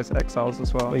when it dies, it exiles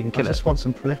as well. Well, you can I kill it. just want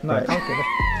some proliferate.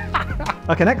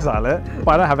 I can exile it,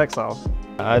 but I don't have exile.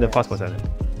 I had a fast turn it.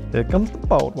 Here comes the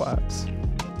bold words.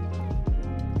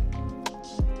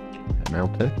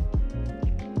 Melted.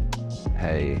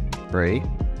 Pay 3.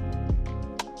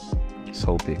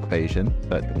 Solve the equation.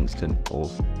 Third instant or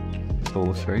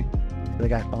sorcery. The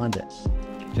guy behind it. Do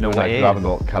you know what No, it you is? haven't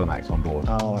got Kalamax on board.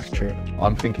 Oh, that's true.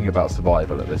 I'm thinking about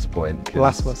survival at this point. 'cause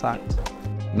Last of Us Act.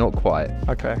 Not quite.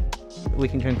 Okay. We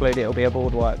can conclude it'll be a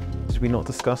board wipe. Did we not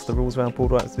discuss the rules around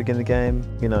board wipes at the beginning of the game?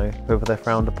 You know, whether they're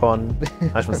frowned upon. I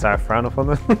just want to say I frown upon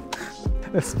them.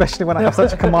 Especially when I have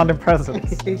such a commanding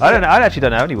presence. I actually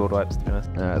don't have any board wipes, to be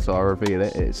honest. So I'll reveal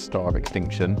it. It's Star of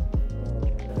Extinction.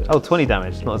 Oh, 20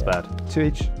 damage. Not as bad. 2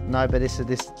 each. No, but it's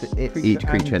Each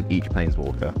creature and each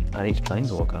planeswalker. And each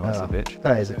planeswalker. That's a bitch.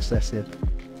 That is excessive.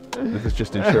 This is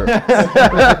just insurance.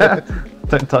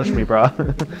 Don't touch me, bruh.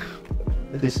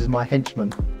 This is my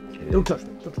henchman. Don't touch me.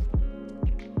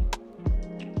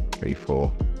 3,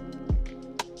 4,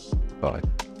 5,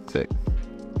 6,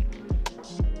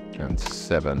 and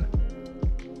 7.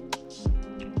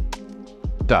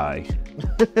 Die.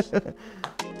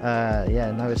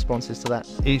 Yeah, no responses to that.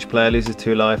 Each player loses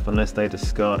 2 life unless they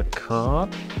discard a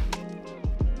card.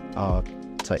 I'll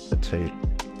take the 2.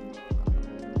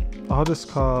 I'll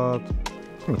discard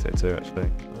I'm going to take 2, actually.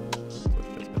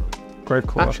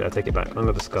 Gravecaller. Actually, I take it back. I'm going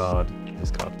to discard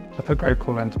this card. I put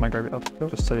Gravecaller into my graveyard,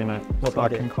 just so you know. What So I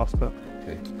do you can cost it.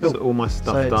 So all my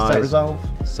stuff So does that dies. resolve?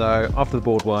 So after the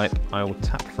board wipe, I will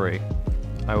tap 3.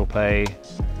 I will play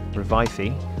Revivify,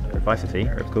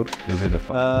 whatever it's called.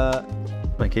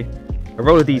 Thank you. I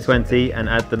roll a d20 and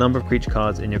add the number of creature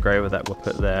cards in your graveyard that were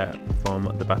put there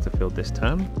from the battlefield this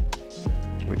turn,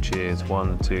 which is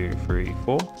 1, 2, 3,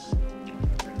 4.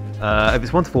 If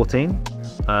it's 1 to 14,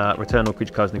 return all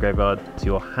creature cards in the graveyard to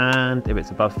your hand. If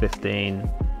it's above 15,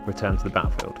 return to the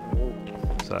battlefield.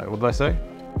 So what did I say?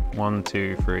 1,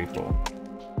 2, 3, 4.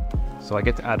 So I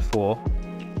get to add 4.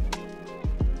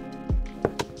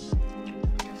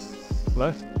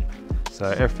 Left. So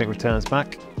everything returns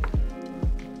back.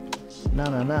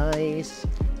 Nice.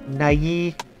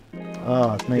 Nay.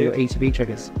 Oh, no, your ETB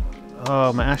triggers.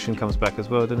 Oh, my Ashen comes back as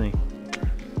well, didn't he?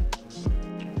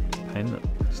 Pain.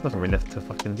 There's nothing really left to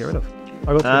fucking get rid of. I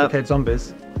got to duplicate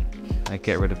zombies. I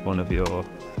get rid of one of your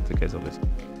duplicates, obviously.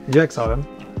 Did you exile them?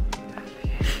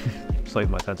 It's not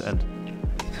even my turn to end.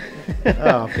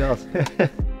 Oh, God.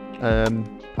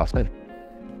 Pass mode.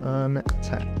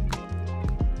 Untap.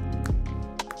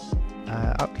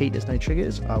 Upkeep, there's no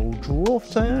triggers. I will draw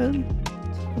for turn.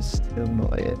 Still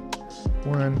not it.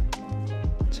 1,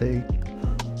 2,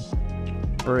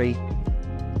 3,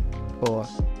 4.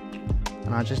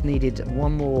 And I just needed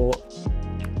one more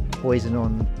poison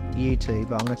on you two,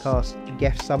 but I'm going to cast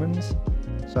Geth Summons.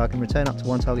 So I can return up to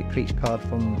 1 target creature card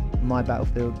from my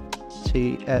battlefield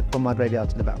to from my graveyard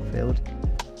to the battlefield,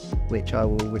 which I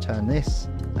will return this.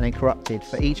 And then Corrupted.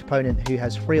 For each opponent who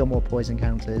has 3 or more poison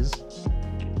counters,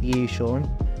 you, Sean,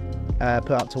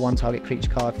 put up to 1 target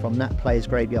creature card from that player's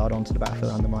graveyard onto the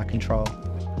battlefield under my control.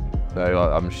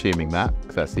 So I'm assuming that,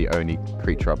 because that's the only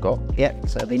creature I've got. Yep,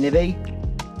 so it'll be Nivy.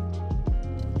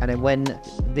 And then when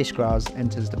Vishgraz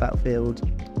enters the battlefield,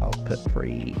 I'll put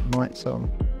 3 knights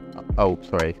on. Oh,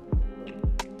 sorry.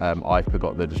 I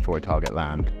forgot the destroy target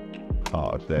land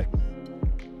part of this.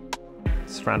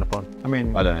 It's frowned upon. I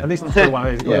mean, I don't know. at least until one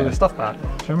of these Yeah. the stuff back. Do you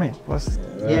know what I mean? Let's,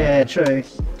 Yeah, true.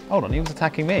 Hold on, he was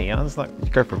attacking me. I was like, you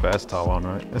go for a versatile one,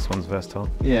 right? This one's versatile.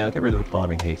 Yeah, I'll get rid of the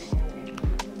climbing heath.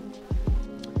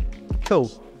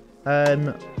 Cool.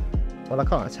 Well, I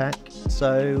can't attack,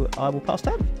 so I will pass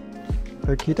turn.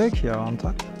 okie dokie, I'll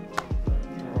untap.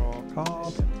 Draw a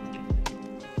card.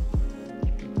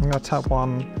 I'm going to tap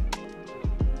one.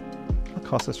 I'll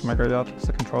cast this from my graveyard. It's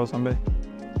a control zombie.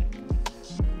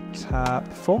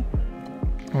 Tap 4. I'm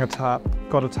going to tap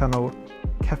God Eternal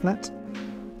Kefnet.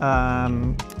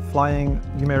 Flying,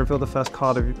 you may reveal the first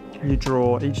card of you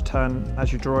draw each turn.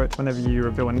 As you draw it, whenever you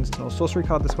reveal an instant or sorcery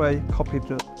card this way, copy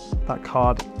that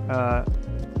card,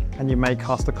 and you may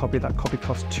cast a copy. That copy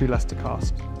costs 2 less to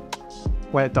cast.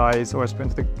 When it dies or is put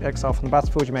into the exile from the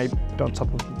battlefield, you may put it on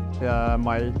top of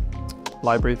my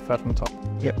library, third from the top.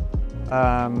 Yep.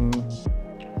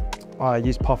 I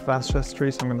use Path of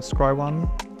Ancestry, so I'm going to scry one.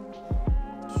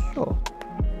 Sure.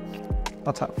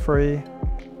 I'll tap 3.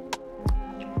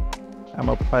 And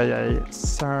we'll play a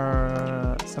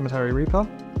Cemetery Reaper.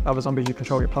 Other zombies you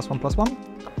control get +1/+1.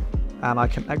 And I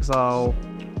can exile,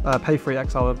 pay 3,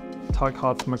 exile a target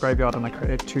card from a graveyard, and I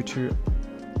create a 2/2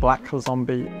 black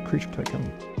zombie creature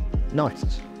token.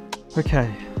 Nice.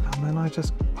 Okay, and then I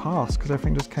just pass because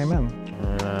everything just came in.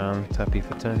 Tappy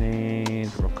for Tony,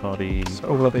 draw cardy. So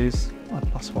all of these are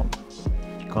 +1.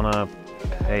 Gonna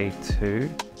pay 2.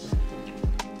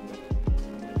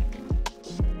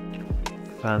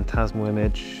 Phantasmal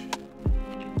Image.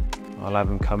 I'll have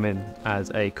him come in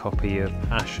as a copy of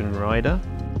Ashen Rider.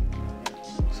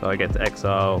 So I get to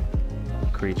exile a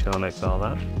creature, I'll exile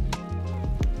that.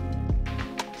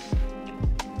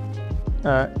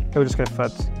 It'll just go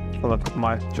third for the top of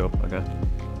my Sure, okay.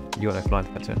 You got no flying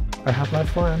defense yet? I have no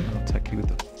flying. I'll attack you with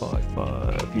the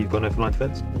 5/5. You've got no flying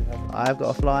defense? I've got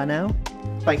a flyer now.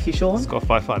 Thank you, Sean. It's got a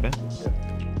 5/5, yeah?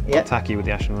 Yep. I'll attack you with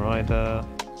the Ashen Rider.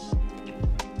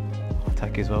 I'll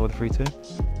attack you as well with the 3/2.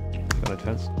 You've got no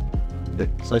defense.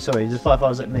 So sorry, the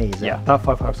 5/5's at me, is it? Yeah, that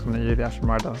 5/5's coming to you, the Ashen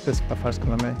Rider. This 5/5's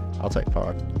coming to me. I'll take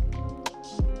 5.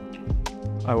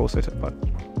 I will also take 5.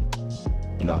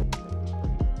 No.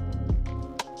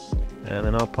 And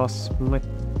then I'll pass my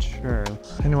turn.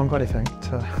 Anyone got anything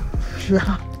to...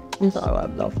 No,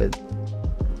 I'm nothing.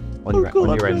 On your, God,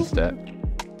 on your I end feel- step,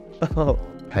 Oh,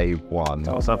 pay 1. He's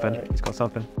got something. He's got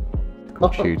something.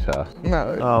 Tutor.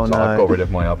 no. Oh So no. I've got rid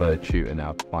of my other tutor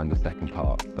now to find the second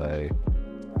part. So,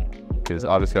 because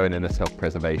I was going in a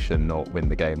self-preservation, not win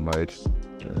the game mode.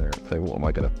 So what am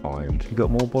I going to find? You got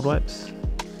more board wipes?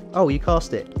 Oh, you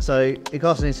cast it. So you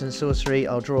cast an instant sorcery,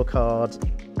 I'll draw a card,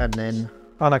 and then...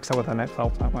 Oh no, because I would then exile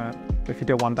time, won't it? If you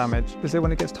deal 1 damage. Is it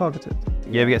when it gets targeted?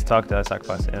 Yeah, if it gets targeted, I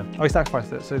sacrifice it, yeah. Oh, you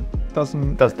sacrificed it, so it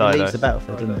doesn't... It does die leaves though. the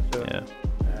battlefield, doesn't it? Yeah.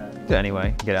 Do it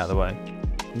anyway, get it out of the way.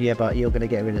 Yeah, but you're going to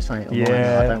get rid of something. Yeah. Mine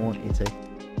that I don't want you to.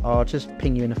 I'll just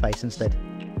ping you in the face instead.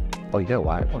 Oh, you know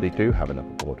what? I actually do have another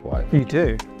board wipe. You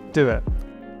do. Do it.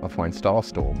 I'll find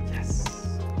Starstorm. Yes.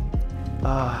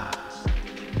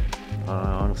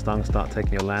 I'm gonna start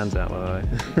taking your lands out, by the way.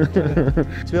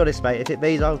 To be honest, mate, if it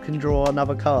means I can draw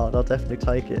another card, I'll definitely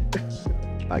take it.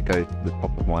 That goes to the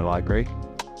top of my library.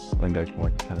 Then go to my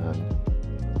turn.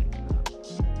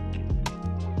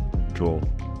 Draw.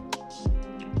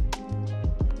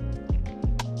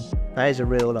 That is a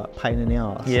real like pain in the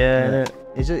arse. Yeah.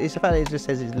 It's the fact that it just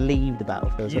says it's leave the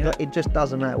battlefield. So Yeah. it just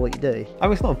doesn't matter what you do. I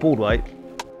mean, it's not a board wipe.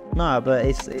 No, but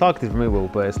it's Targeted removal,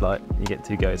 but it's like, you get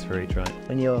 2 goes for each, right?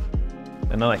 when you're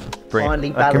And I can bring finally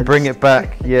it, balanced. I can bring it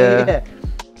back, yeah.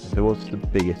 So what's the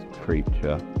biggest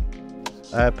creature?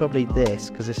 Probably this,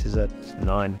 because this is a...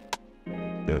 9.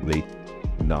 At least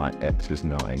 9. X is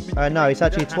 9. no, it's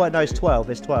actually 12. No, it's 12.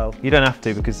 It's 12. You don't have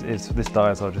to, because if this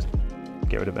dies, I'll just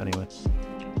get rid of it anyway.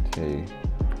 2,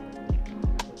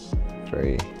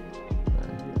 3,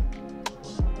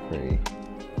 3,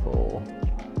 4.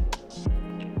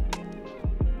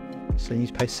 So you need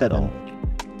to pay 7.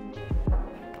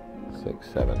 6,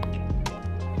 7.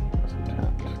 That's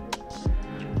attacked.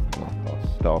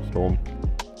 Starstorm.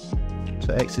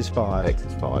 So X is 5. X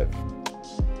is 5.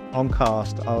 On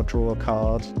cast, I'll draw a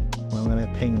card. And I'm going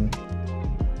to ping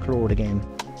Claude again.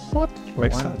 What?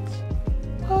 Makes Wow. sense.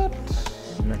 What?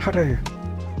 How do?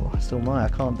 Oh, still my, I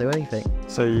can't do anything.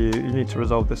 So you need to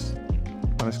resolve this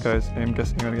when this goes. I'm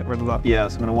guessing you're going to get rid of that. Yeah,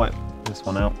 so I'm going to wipe this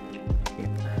one out.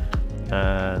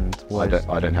 And I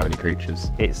don't have any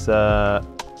creatures. it's, how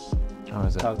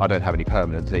is it? I don't have any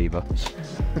permanents either.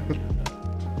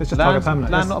 It's just target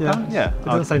permanent. Land It's- not yeah. permanent? Yeah. It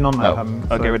doesn't say non-land Oh, permanent.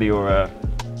 I'll so- get rid of your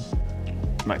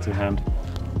Maximum Hand.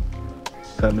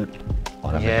 Permanent.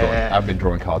 I've been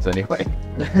drawing cards anyway.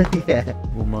 Yeah.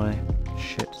 All my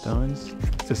shit dies.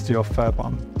 Just your third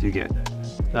one. Do you get?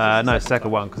 No,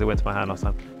 second one, because it went to my hand last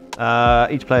time.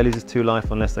 Each player loses 2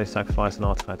 life unless they sacrifice an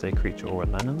artifact, a creature, or a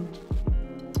land.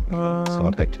 So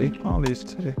I'll take 2. I'll lose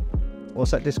 2.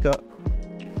 What's that disc got?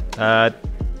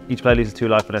 Each player loses 2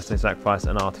 life unless they sacrifice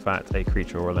an artifact, a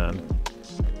creature, or a land.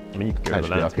 I mean, you could get rid of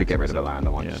the Actually, I land. could get rid of the land.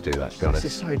 I might Yeah. just do that, to be This honest.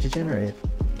 is so degenerative. I'm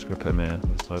just going to put them here on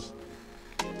the side.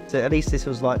 So at least this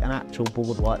was like an actual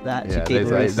board like that. Yeah, to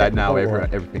reset now the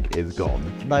board. everything is gone.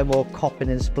 No more copping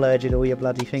and splurging all your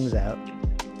bloody things out.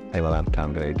 Hey, well, I'm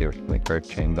going to do a micro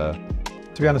chamber.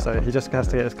 To be honest though, he just has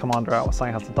to get his commander out,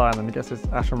 something has to die, and then he gets his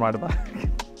Ashen Rider back.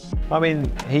 I mean,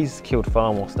 he's killed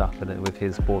far more stuff in it with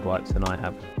his board wipes than I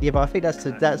have. Yeah, but I think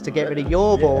that's to get rid of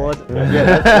your board.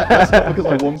 Yeah, that's not because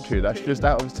I want to, that's just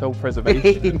out of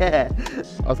self-preservation. Yeah.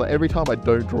 I was like, every time I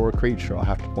don't draw a creature, I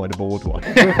have to find a board one.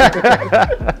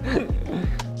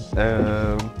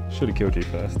 Should have killed you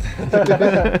first.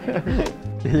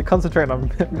 You're concentrating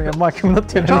on Mike coming up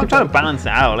to I'm trying to balance it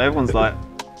out. Everyone's like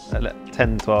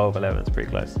 10, 12, 11. It's pretty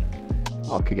close.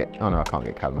 Oh no, I can't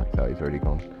get Kalamax out, he's already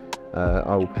gone.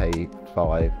 I will pay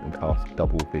 5 and cast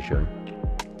double vision.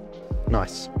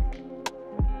 Nice.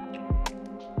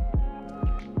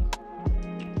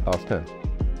 Last turn.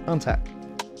 Untap.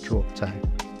 Draw turn.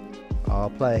 I'll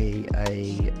play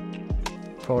a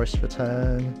forest for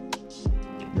turn.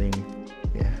 Then,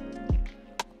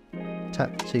 yeah.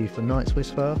 Tap 2 for Night's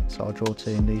Whisper, so I'll draw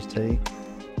 2 and lose 2.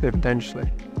 potentially.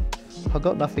 I've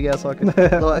got nothing else I can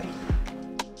like.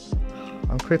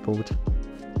 I'm crippled.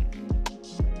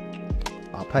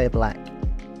 I'll pay a black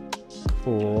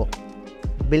for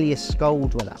Bilious Skull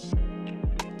Dweller.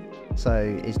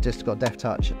 So it's just got Death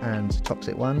Touch and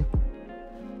Toxic 1.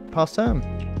 Pass turn.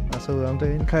 That's all I'm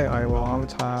doing. Okay, I will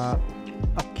untap,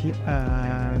 upkeep,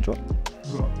 and draw.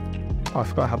 Oh, I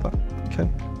forgot I had that. Okay.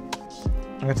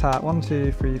 I'm going to tap 1,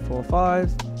 2, 3, 4,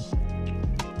 5.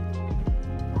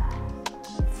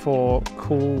 For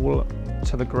Call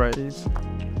to the Grave.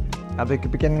 At the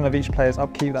beginning of each player's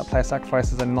upkeep, that player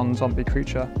sacrifices a non-zombie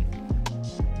creature.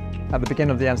 At the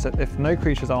beginning of the end step, if no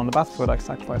creatures are on the battlefield, I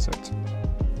sacrifice it.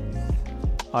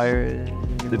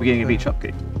 The beginning of each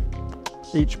upkeep?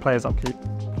 Each player's upkeep.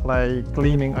 Play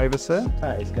Gleaming Overseer.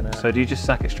 That is gonna. So do you just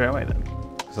sack it straight away then?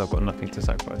 Because I've got nothing to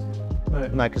sacrifice.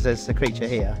 No, because there's a creature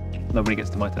here. Nobody gets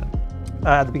to my turn.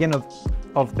 At the beginning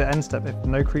of the end step, if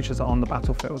no creatures are on the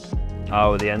battlefield,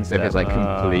 Oh, the end step. If it's like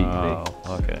completely. Oh,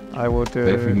 okay. I will do.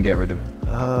 But if we can get rid of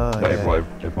Oh,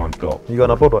 everyone's got. You got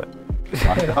enough board wipe?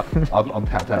 I'm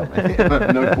tapped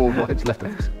out. No board wipes left.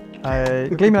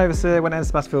 Gleaming Overseer, when it enters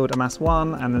the battlefield, amass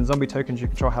 1, and then zombie tokens you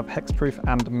control have Hexproof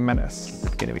and Menace.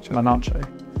 Beginning of each Lanache.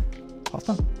 Pass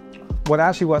turn. Well, it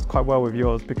actually works quite well with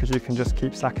yours because you can just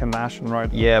keep sacking the Ashen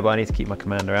Rider. Yeah, but I need to keep my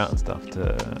commander out and stuff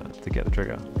to get the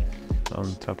trigger. So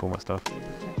I'm tap all my stuff.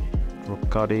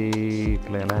 Rocadi,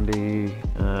 Gleolandi,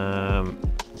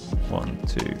 1,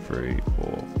 2, 3,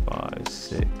 4, 5,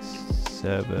 6,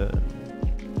 7.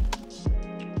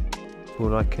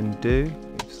 All I can do,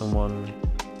 if someone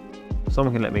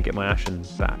can let me get my Ashen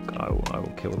back, I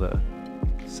will kill the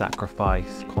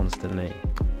sacrifice constantly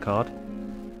card.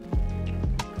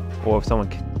 Or if someone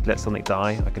lets something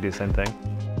die, I can do the same thing.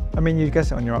 I mean, you'd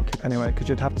guess it on your upkeep anyway, because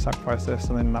you'd have to sacrifice this,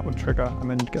 and then that would trigger, and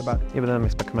then you'd get back. Yeah, but then that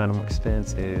makes my commander more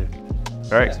expensive.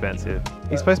 Very expensive.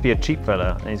 He's supposed to be a cheap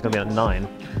fella, and he's going to be at 9.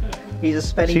 he's a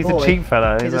spending She's boy. a cheap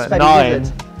fella. He's He's a at spending 9.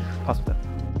 wizard. Pass with that.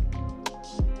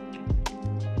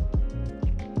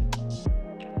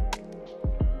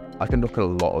 I can look at a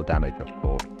lot of damage off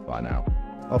board right now.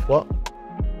 Off what?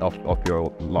 Off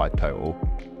your life total.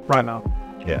 Right now,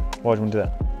 Yeah. Why do you want to do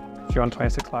that? if you're on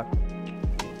 26 life.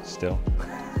 Still.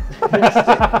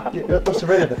 What's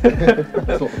irrelevant?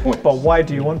 That's not the point. But why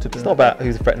do you want to do It's not about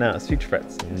who's a threat now, it's future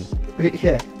threats. And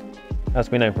Yeah.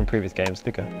 as we know from previous games,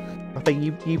 Luca. I think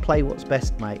you play what's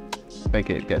best, mate. Make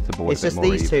it get the board It's a bit just more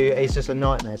these even. two. It's just a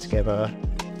nightmare together.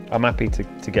 I'm happy to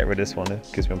get rid of this one. It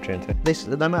gives me opportunity. This,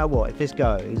 no matter what, if this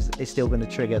goes, it's still going to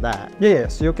trigger that. Yeah,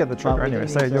 so you'll get the trigger we anyway, don't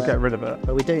so need you'll to- get rid of it.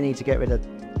 But we do need to get rid of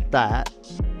that.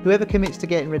 Whoever commits to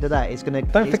getting rid of that is going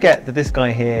to. Don't forget that this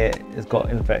guy here has got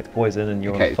infect poison and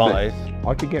you're on 5.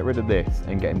 I could get rid of this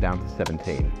and get him down to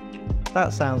 17.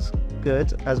 That sounds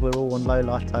good, as we're all on low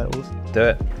life totals. Do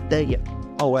it. There you.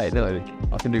 Oh wait, no,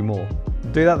 I can do more.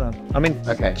 Do that then. I mean,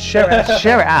 Okay. share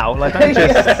it out. Like, don't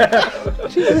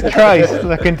just. Jesus Christ,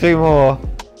 I can do more.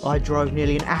 I drove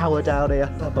nearly an hour down here.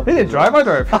 He didn't drive, I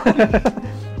drove.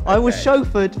 I was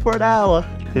chauffeured for an hour.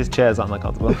 His chairs aren't that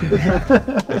comfortable.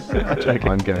 I'm joking.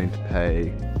 I'm going to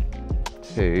pay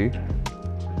 2,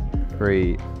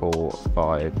 3, 4,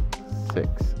 5,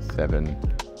 6, 7,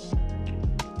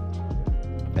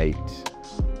 8,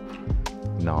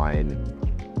 9.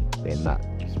 Then that's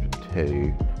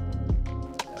 2.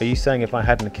 Are you saying if I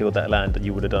hadn't killed that land,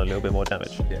 you would have done a little bit more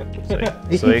damage? Yeah.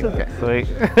 Sweet. Okay. Sweet.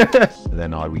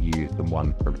 Then I will use the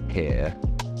one from here.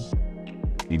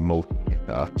 The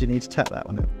multiplier. Do you need to tap that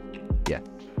one? Yeah.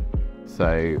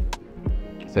 So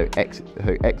X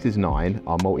is 9.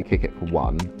 I'll multi-kick it for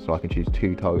 1, so I can choose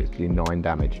 2 targets to do 9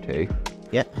 damage to.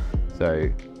 Yeah. So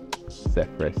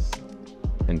Sefris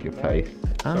into your face.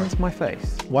 And my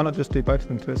face. Why not just do both of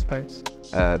them to his face?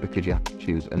 Because you have to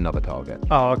choose another target.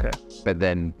 Oh, okay. But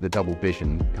then the double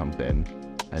vision comes in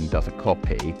and does a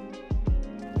copy.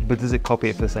 But does it copy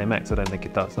it for the same X? I don't think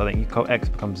it does. I think X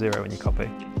becomes 0 when you copy.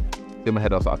 In my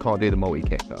head I was like, I can't do the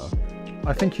multi-kicker.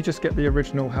 I think you just get the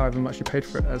original however much you paid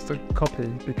for it as the copy,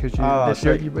 because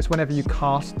it's whenever you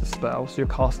cast the spell, so you're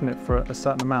casting it for a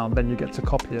certain amount, then you get to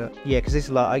copy it. Yeah, because this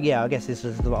is like, I guess this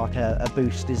is like a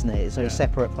boost, isn't it? So it's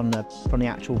separate from the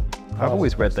actual. I've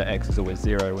always read that X is always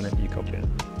 0 whenever you copy it.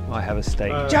 I have a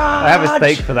stake. I have a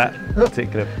stake for that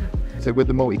particular. So with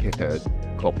the multi-kicker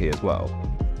copy as well?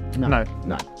 No.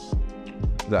 No.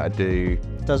 That'd do.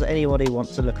 Does anybody want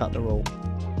to look up the rule?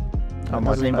 Oh, It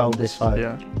doesn't involve this phone.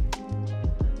 Yeah.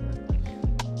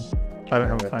 I don't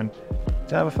have a phone. Do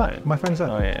you have a phone? My phone's there.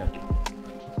 Oh yeah.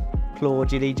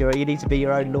 Claude, you need to be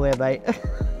your own lawyer, mate.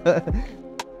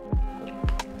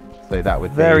 So that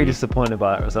would Very be, disappointed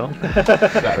by that result.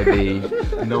 that would be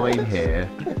 9 here,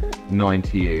 9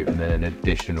 to you, and then an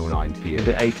additional 9 to you. You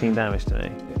did 18 damage to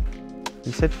me.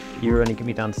 You said you were only going to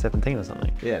be down to 17 or something.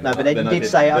 Yeah. No, but then you did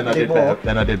say I could do more.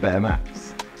 Then I did better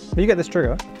maths. You get this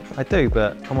trigger. I do,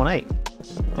 but I'm on 8.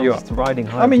 I'm You just riding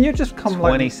high. I mean, you just come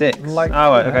 26. like.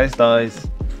 Oh, right, okay, this dies.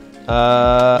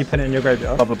 You put it in your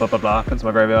graveyard. Blah, blah, blah, blah, blah. Comes to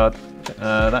my graveyard.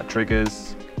 That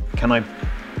triggers. Can I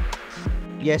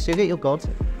Yes, you get your god.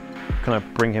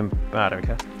 bring him? Ah, there we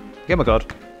go. Get my god.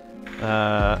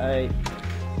 Hey.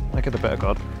 I get the better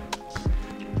god.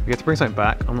 We get to bring something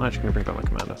back. I'm not actually going to bring back my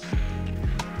commander.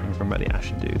 I'm going to bring back the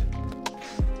Ashen dude.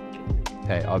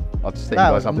 Okay, I'll just set you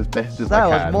guys up as best as I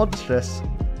That can. was monstrous.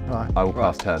 Right. I will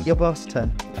pass turn. Your boss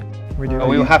turn. Are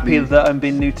we all happy that I'm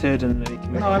being neutered and he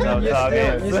can make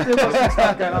you still got some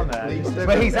stuff going on there.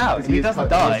 But he's out. If he doesn't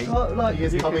die. He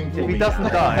is coming for If he me doesn't now.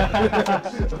 die.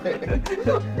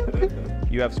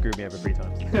 You have screwed me over 3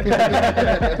 times.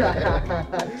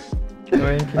 I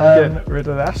mean, can you get rid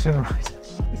of the Ashen Rider?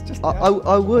 It's just.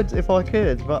 I would if I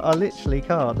could, but I literally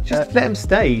can't. Just let him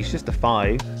stay. He's just a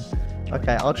 5.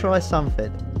 Okay, I'll try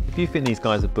something. If you think these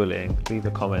guys are bullying, leave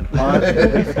a comment.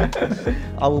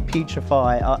 I will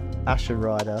putrefy Ashen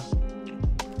Rider.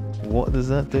 What does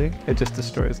that do? It just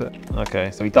destroys it.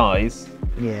 Okay, so he dies.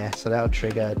 Yeah, so that'll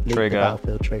trigger. Leave Trigger. The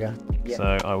battlefield trigger.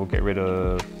 So I will get rid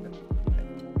of.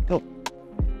 Go.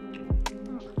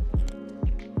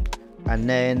 And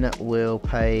then we'll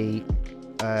pay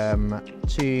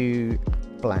 2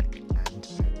 black and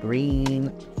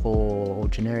green for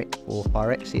generic or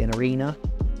Phyrexian Arena.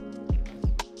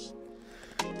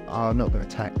 I'm not going to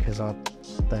attack because I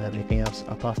don't have anything else.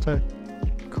 I'll pass turn.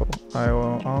 Cool. I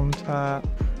will untap.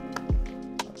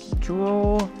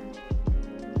 Draw.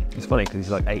 It's funny because he's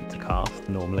like 8 to cast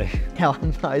normally. Hell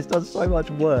no, it's done so much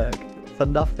work for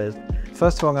nothing.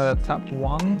 First of all, I'm going to tap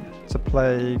 1 to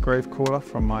play Gravecaller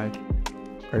from my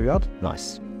graveyard.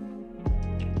 Nice.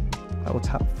 I will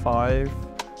tap 5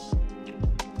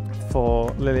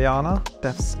 for Liliana,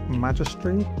 Death's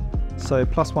Magistry. So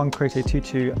 +1, create a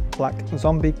 2/2 black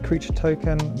zombie creature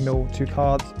token, mill 2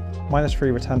 cards.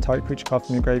 -3, return target creature card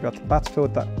from your graveyard to the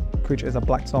battlefield. That creature is a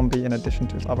black zombie in addition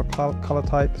to its other color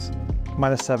types.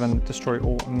 -7, destroy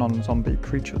all non-zombie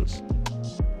creatures.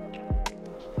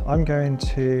 I'm going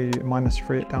to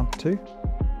 -3 it down to 2.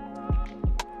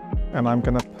 And I'm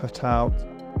going to put out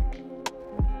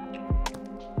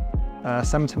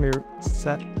Cemetery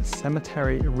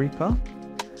Reaper.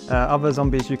 Other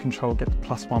zombies you control get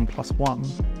 +1/+1.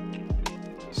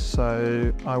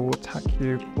 So I will attack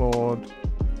you, Claude,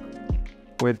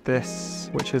 with this,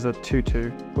 which is a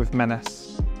 2/2 with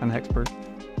Menace and Hexproof.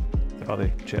 If I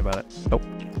do shit about it. Nope.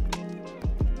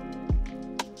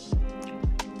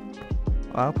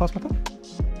 I'll pass my turn.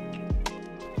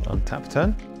 Untap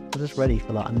turn. I'm just ready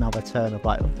for like another turn of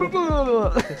like.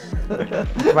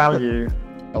 Value.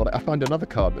 Oh, I find another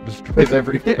card that destroys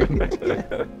everything.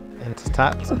 It's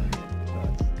tapped.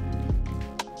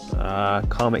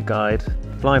 Karmic Guide.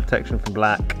 Flying protection from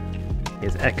black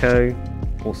is Echo.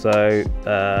 Also,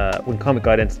 when Karmic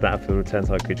Guide enters the battlefield, return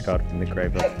target creature card from the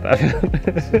graveyard to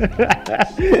the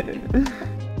battlefield.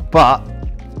 But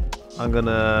I'm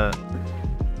gonna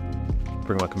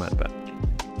bring my commander back.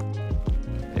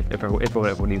 If everyone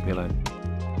will leave me alone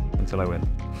until I win.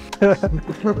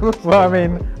 Well, I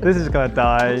mean, this is going to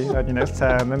die at your next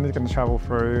turn, then it's going to travel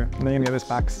through, and then you're going to get this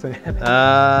back soon.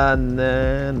 And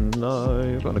then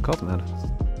I've got a card in hand.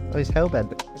 Oh, he's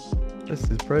hellbent. This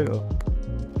is brutal.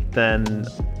 Then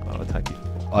I'll attack you.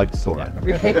 I saw it.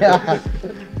 Yeah.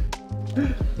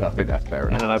 I think that's fair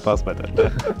And enough. then I pass my turn.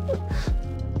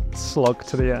 Slog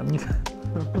to the end.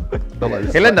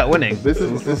 He'll end up winning. This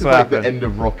is what like the happened. end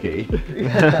of Rocky.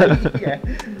 Yeah.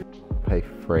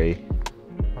 free.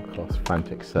 I'll cast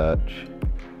Frantic Search,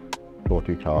 draw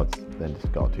 2 cards, then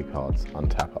discard 2 cards,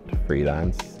 untap up to 3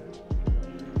 lands.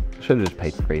 I should have just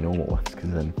paid 3 normal ones, because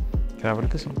then... Can I have a look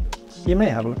at this one? You may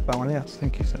have a look at that one, yes.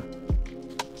 Thank you, sir.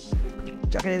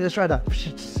 Chuck it in the shredder.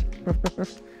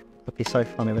 It'd be so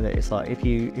funny with it. It's like if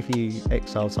you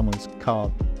exile someone's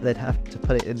card, they'd have to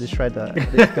put it in the shredder.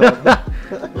 And it's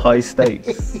gone. High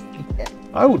stakes.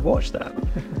 I would watch that.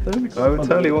 I would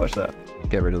totally watch that.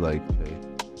 Get rid of those 2.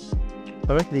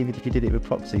 I reckon even if you did it with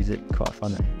proxies, it'd quite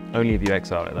funny. Only if you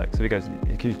exile it, like, so if it goes,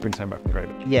 you can just bring something back from the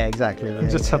graveyard. Yeah, exactly. You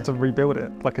just have to rebuild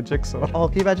it like a jigsaw. Oh,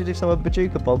 can you imagine if someone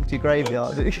Bajuka bombed your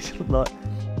graveyard? Like...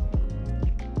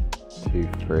 2,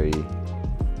 3,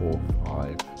 4,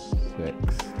 5,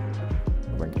 6.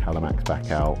 I'll bring Kalamax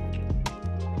back out.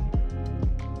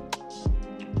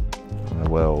 And I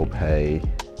will pay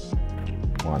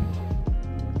 1,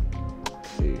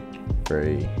 2,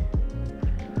 3.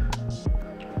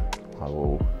 I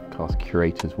will cast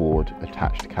Curator's Ward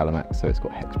attached to Kalamax, so it's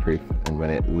got hexproof, and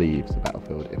when it leaves the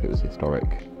battlefield, if it was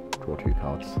historic, draw 2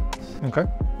 cards. Okay.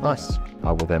 Nice.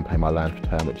 I will then play my land for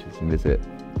turn, which is Visit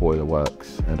Boiler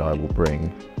Works, and I will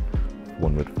bring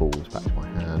Onward Falls back to my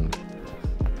hand.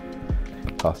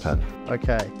 Last turn.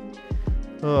 Okay.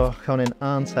 Oh, come on in,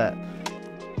 untap.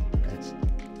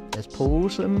 Let's pull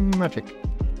some magic.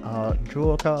 I'll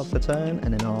draw a card for turn,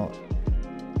 and then I'll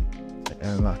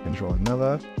I can draw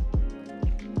another.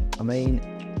 I mean,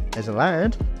 there's a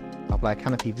land. I'll play a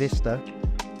Canopy Vista,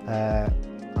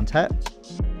 untapped.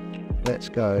 Let's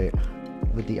go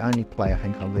with the only play I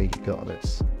think I've really got.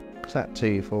 Let's tap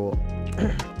 2 for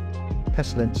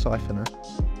Pestilent Siphoner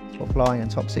for flying and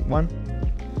toxic 1.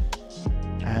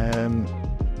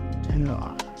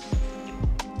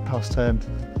 Pass turn.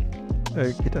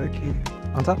 Okie dokie.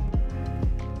 Untap.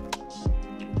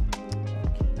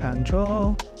 And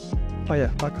draw. Oh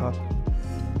yeah, that card.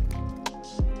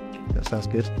 That sounds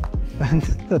good. I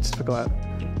just forgot it.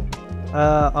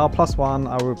 Our +1,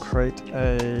 I will create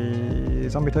a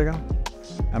zombie token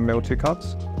and mill 2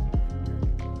 cards.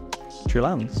 2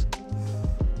 lands.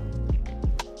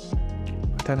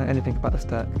 I don't know anything about this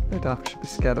deck. I should be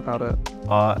scared about it.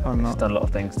 I'm not. It's done a lot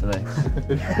of things today.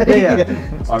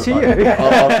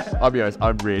 I'll be honest,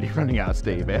 I'm really running out of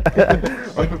steam here.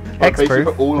 I've X-proof. basically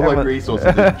put all of my resources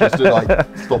in just to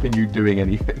like stopping you doing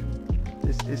anything.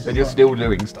 And you're still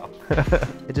doing stuff.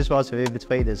 It just reminds me of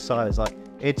In-Betweeners. Simon's like,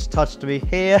 it's touched me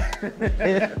here,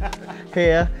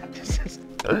 here.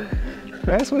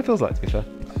 That's what it feels like, to be fair.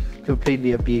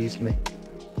 Completely abused me.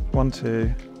 1,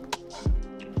 2,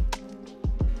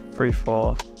 3,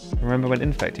 4. Remember when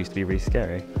Infect used to be really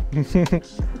scary?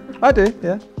 I do,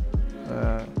 yeah.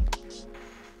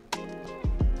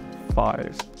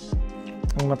 5.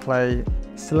 I'm gonna play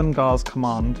Silumgar's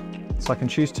Command, so I can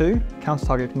choose 2. Counter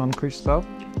target non-creature spell.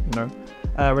 No.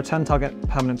 Return target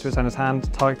permanent to its owner's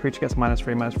hand. Target creature gets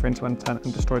 -3/-3 into end turn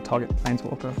and destroy target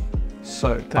planeswalker.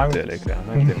 So Don't do it, Luke.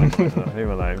 Leave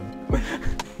him alone.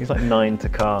 He's like 9 to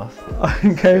cast.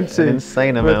 I'm going to An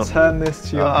insane amount. return this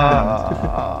to your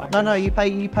hand. No, you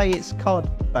pay its card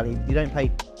value. You don't pay.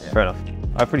 Fair enough.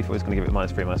 I pretty thought he was going to give it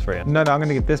 -3/-3. No, I'm going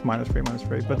to give this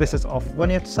 -3/-3, but this is off. When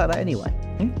you have to set that anyway,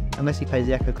 unless he pays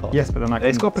the echo cost. Yes, but then I can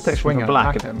It's got protection swing for it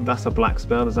black. at him. That's a black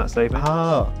spell. Does that save it?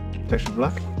 Ah. Protection for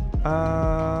black?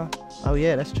 Oh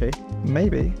yeah, that's true.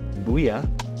 Maybe. Booyah.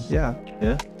 Yeah.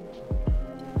 Yeah.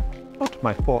 Not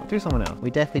my fault. Do someone else.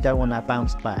 We definitely don't want that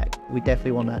bounced back. We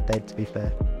definitely want that dead, to be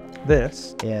fair.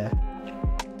 This. Yeah.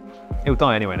 It'll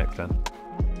die anyway next turn.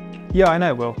 Yeah, I know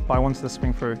it will, but I wanted to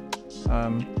swing through.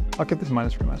 I'll give this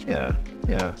 -3/-3. Yeah.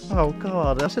 Yeah. Oh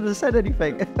god, I shouldn't have said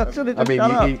anything. I should have I just mean,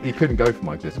 shut up. you couldn't go for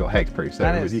mine because it's got hexproof, so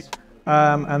And it was it's-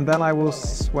 and then I will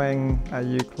swing at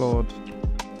you, Claude,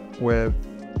 with...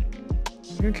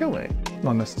 You can kill me.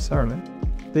 Not necessarily.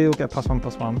 You'll get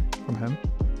 +1/+1 from him.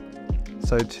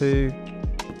 So 2,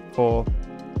 4,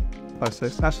 5,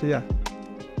 6. Actually, yeah.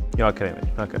 You are killing me.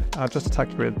 Okay. I'll just attack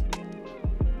you with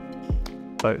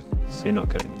those. So you're not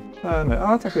killing me. No,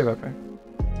 I'll attack you with everything.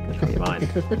 Look at your mind.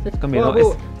 It's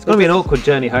gonna be an awkward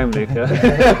journey home, Luca.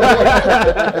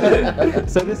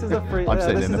 So this is a free... I'm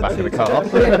sitting this in the is back a of the car.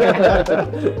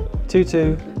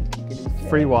 2/2,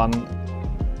 3/1,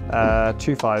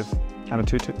 2/5, and a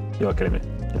 2/2. You are killing me.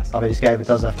 Yes. I mean, this game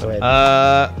does have to win. Well,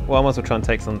 I might as well try and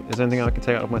take some. Is there anything I can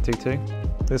take out of my 2/2?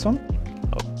 This one?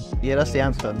 Yeah, that's the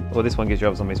answer. Or this one gives you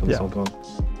other zombies from this Yeah. one.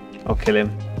 I'll kill him.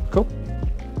 Cool.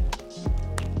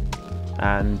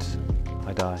 And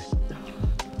I die.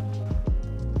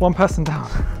 1 person down.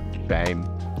 Shame.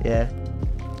 Yeah.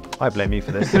 I blame you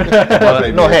for this. blame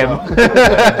Not you him.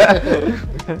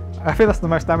 I think that's the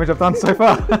most damage I've done so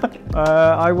far.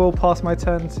 I will pass my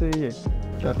turn to you.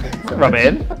 Rub it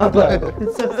in. What's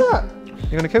that?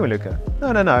 You're gonna kill me, Luca?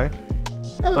 No, no, no.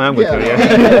 I am gonna kill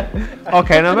you.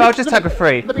 Okay, no, I'll just tap a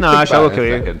free. No, I shall kill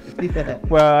you. Yeah.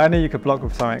 Well, I knew you could block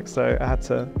with something, so I had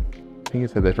to. The thing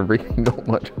is that there's really not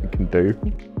much I can do.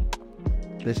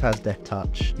 This has Death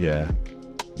Touch. Yeah.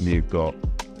 And you've got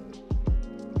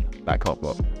that cop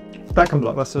block. That can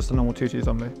block. That's just a normal 2/2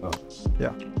 zombie. Oh.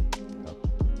 Yeah.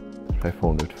 Play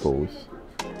 400 Falls.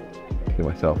 Give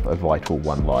myself a vital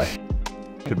 1 life.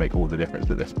 Could make all the difference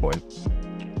at this point.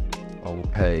 I will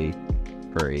pay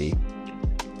 3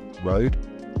 road.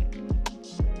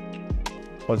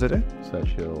 What does it do?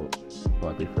 Search your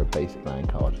library for a basic land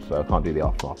card. So I can't do the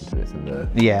aftermath until it's in the.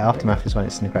 Yeah, Aftermath is when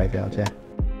it's in the graveyard, yeah.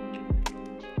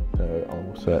 So I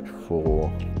will search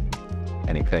for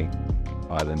anything.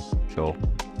 Island, sure.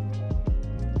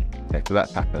 Okay, so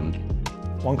that's happened.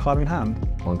 1 card in hand.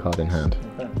 1 card in hand.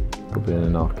 Okay. Goblin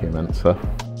and Archaeomancer.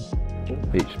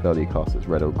 Each spell you cast is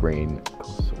red or green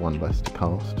costs 1 less to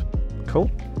cast. Cool.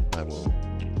 I will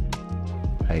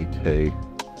pay 2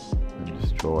 and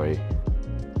destroy.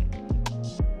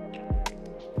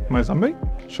 My zombie?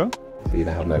 Sure. So you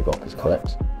now have no blockers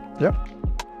collect. Yep.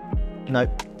 Nope.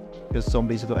 Because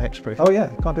zombies have got hexproof. Oh yeah,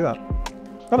 can't do that.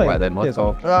 Oh, Right then, my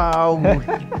call. Oh,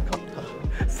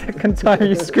 Second time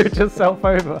you screwed yourself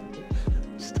over.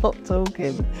 stop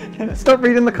talking. Stop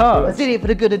reading the I cards. did it for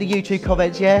the good of the YouTube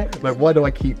comments, yeah? Like, why do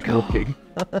I keep talking?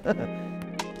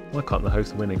 Why can't the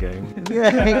host win a game?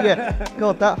 Yeah, yeah.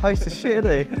 God, that host is shit,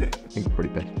 isn't he? I think it's probably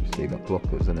better just leave up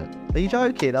blockers, isn't it? Are you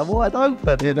joking? I'm wide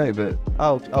open. Yeah, no, but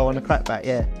Oh, on a crackback,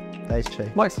 yeah. That is true.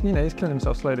 Mike's, you know, he's killing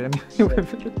himself slowly.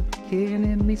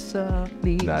 Killing me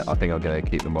softly. no, I think I'm going to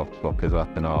keep them off blockers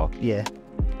up and I'll. Yeah,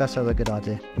 that sounds a good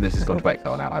idea. And this has gone to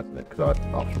exile now, hasn't it? Because I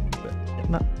asked for it.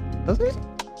 No, does it?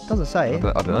 Doesn't say. I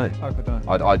don't know. I don't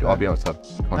know. I'll be honest, I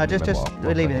can't No, just remember what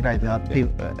we're leaving the graveyard. Yeah.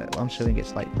 People, I'm sure we can get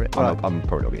slate for it. I'm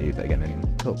probably not going to use it again anyway.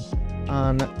 Cool.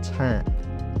 Untap.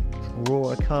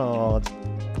 Draw a card.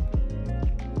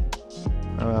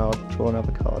 Oh, I'll draw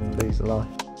another card and lose a life.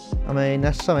 I mean,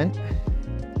 that's something.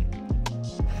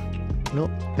 Not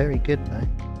very good though.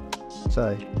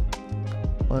 So,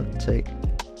 1, 2,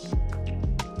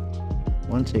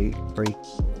 1, 2, 3,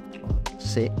 4,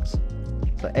 6.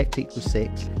 So X equals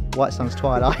 6. White Sun's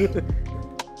Twilight.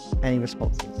 Any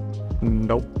responses?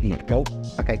 Nope. Nope.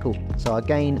 Okay, cool. So I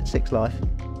gain 6 life.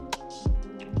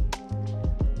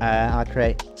 I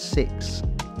create 6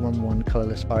 1/1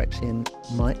 colourless Phyrexian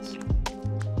Mites.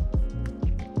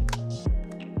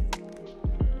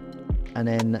 And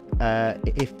then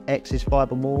if X is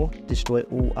 5 or more, destroy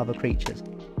all other creatures.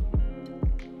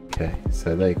 Okay,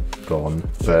 so they've gone,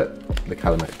 but the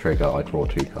Kalamax trigger, I draw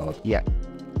 2 cards. Yeah.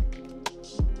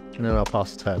 And then I'll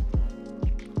pass the turn.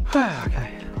 Okay.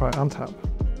 Right, untap.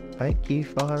 Thank you,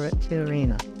 Phyrexian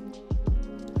Arena.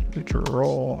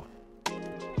 Draw.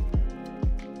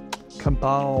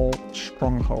 Cabal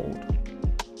Stronghold.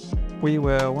 We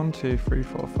were 1, 2, 3,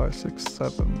 4, 5, 6,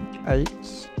 7,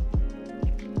 8.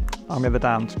 I'm the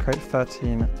down to create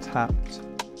 13 tapped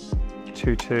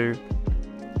 2/2.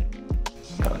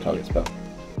 Target spell.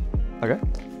 Okay.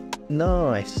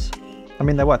 Nice. I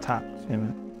mean, they were tapped, you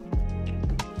know.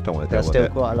 Just don't want to That's deal still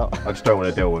with it. quite a lot. I just don't want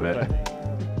to deal with it.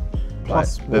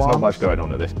 Plus Like, there's 1. not much going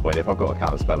on at this point. If I've got a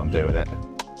counter spell, I'm doing it.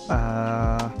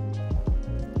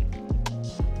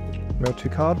 Mill 2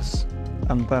 cards,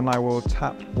 and then I will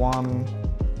tap 1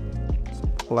 to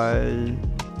play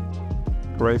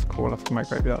Gravecaller from my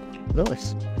graveyard.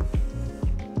 Nice.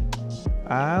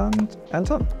 And end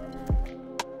turn.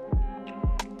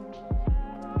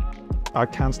 I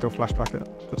can still flashback it,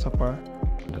 just FYI.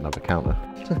 And another counter.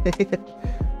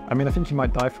 I mean, I think you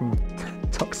might die from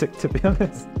Toxic, to be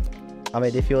honest. I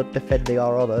mean, if you're defending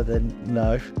our honour, then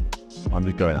no. I'm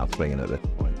just going out swinging at this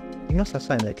point. You can also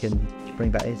say that can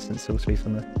bring back instant sorcery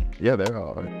from the... Yeah, there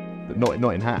are. But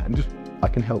not in hand. I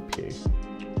can help you.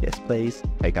 Yes, please.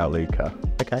 Take out Luca.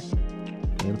 Okay.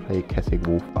 I'm going to play Kessig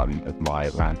Wolfbun as my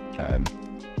land.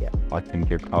 Yeah. I can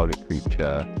give target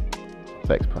creature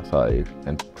 6/5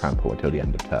 and trample until the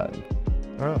end of turn.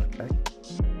 Oh, okay.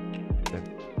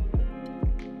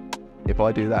 If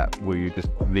I do that, will you just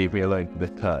leave me alone for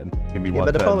this turn? Give me Yeah, one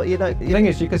but the turn. problem, you know... The thing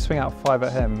is, you could swing out 5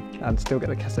 at him and still get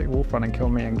the Keswick Wolf run and kill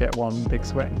me and get 1 big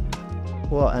swing.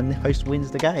 What? And the host wins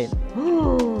the game.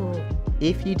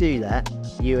 If you do that,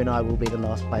 you and I will be the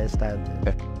last players standing.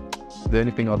 Okay. The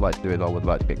only thing I'd like to do is I would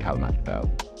like to get Kalamax out.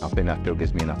 I think that still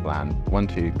gives me enough land. 1,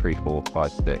 2, 3, 4,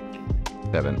 5, 6,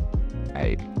 7,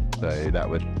 8. So that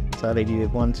would So I leave you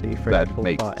with 1, 2, 3, That 4,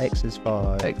 makes- 5. X is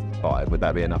 5. take 5. Would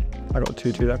that be enough? I got a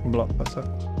 2/2 that can block, that's it.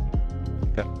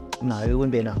 No, it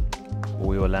wouldn't be enough.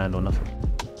 All your land or nothing.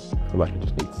 feel like I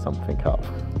just need something up.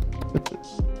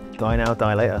 Die now,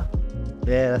 die later.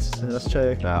 Yeah, that's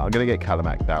true. I'm going to get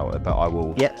Kalamax out, but I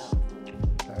will... Yep.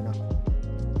 Fair enough.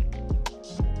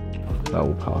 I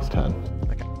will pass turn.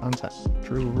 Okay, untap.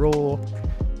 Drew raw.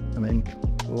 And then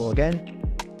raw again.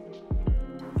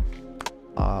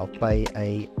 I'll play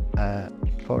a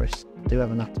forest. I do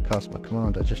have enough to cast my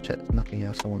commander. Just check there's nothing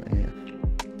else I want in here.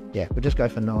 Yeah, we'll just go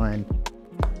for 9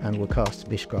 and we'll cast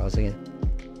Vishgraz again.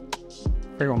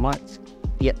 3 mites.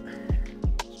 Yep.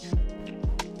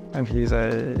 And he's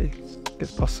a...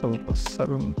 It's possible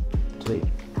 +7. Sweet.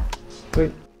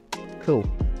 Sweet. Cool.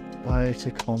 Go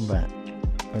to combat.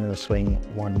 I'm going to swing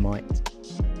 1 might.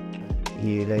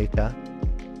 You, Luca.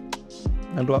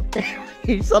 No block.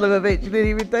 You son of a bitch, you didn't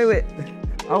even do it.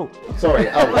 Oh, sorry.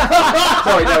 Oh,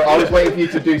 sorry. No, I was waiting for you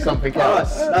to do something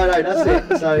else. No,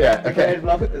 that's it. So Yeah, okay.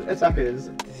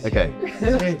 attackers. Okay.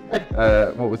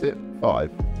 What was it?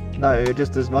 5. No,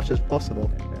 just as much as possible.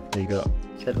 There you go.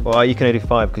 7. Well, you can only do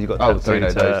 5 because you've got Oh, tap sorry. 2 No,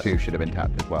 to... those 2 should have been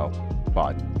tapped as well.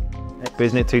 5. But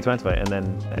isn't it 2 to activate and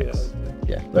then X?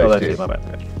 Yeah. Oh, Those that's 2. my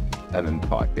bad. And then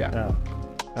 5. Yeah.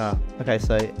 Okay,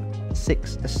 so a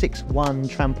 6/1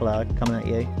 trampler coming at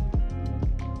you.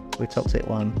 With toxic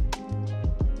 1.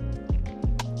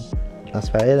 That's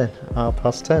fair then. I'll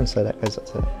pass turn, so that goes up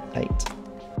to 8.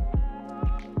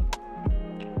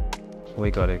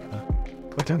 We got it.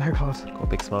 I don't know, God. Got a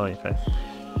big smile on your face.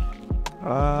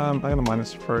 I'm going to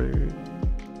 -3.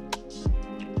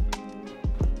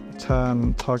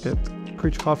 Turn target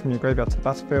creature card from your graveyard to the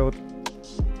battlefield.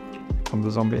 From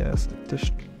the zombie as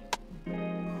addition.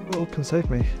 Oh, can save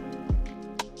me.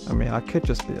 I mean, I could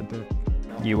just be a dude.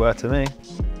 You were to me.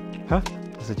 Huh?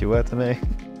 I said you were to me.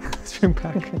 Swing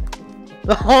back.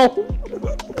 Oh!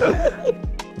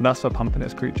 And that's for pumping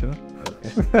its creature.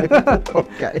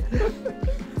 Okay.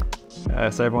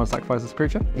 So everyone sacrifices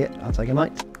creature. Yeah, I'll take a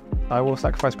might. I will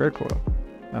sacrifice Gravecrawler.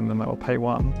 And then I will pay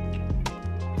 1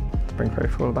 to bring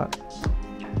Gravecrawler back.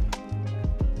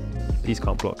 These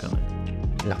can't block, can they?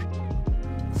 No.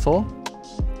 4.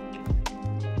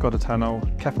 God Eternal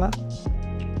Kefla.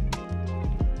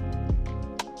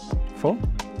 4.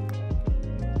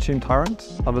 Tomb Tyrant.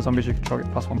 Other zombies you control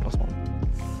get +1/+1.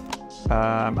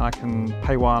 And I can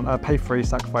pay 3,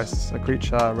 sacrifice a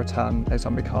creature, return a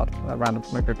zombie card random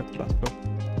from my graveyard to the battlefield.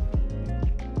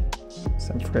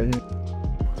 Send 3.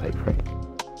 Take 3.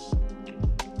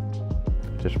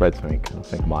 Just read something. I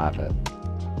think I might have it.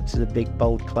 This is a big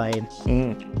bold claim.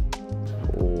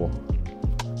 4,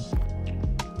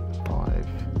 5,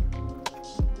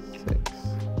 6,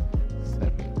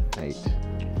 7, 8,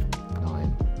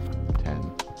 9,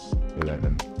 10,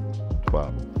 11,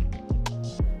 12,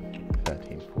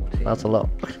 13, 14. That's a lot.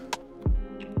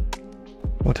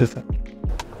 What is it?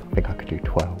 I think I could do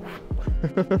 12.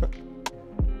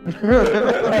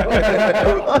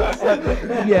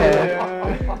 Yeah.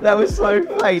 That was so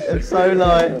faint and so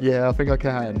light. Yeah, I think I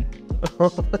can.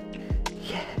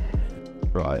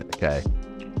 Right, okay.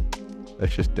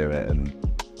 Let's just do it and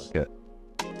get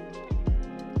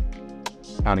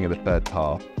counting of the third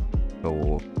path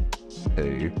for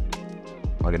 2.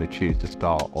 I'm going to choose to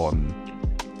start on...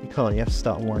 You can't, you have to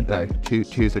start on 1. No,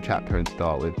 choose a chapter and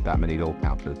start with that many law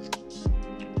counters.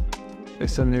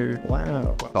 It's a new...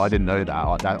 Wow. So I didn't know that.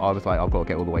 I was like, I've got to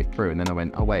get all the way through, and then I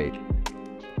went, oh wait.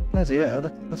 That's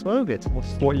well good.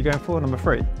 What are you going for? Number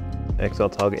 3? Exile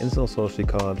target instant or sorcery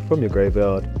card from your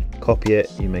graveyard. Copy it.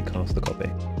 You may cast the copy.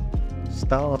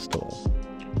 Starstorm.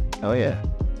 Oh yeah.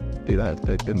 Do that, it's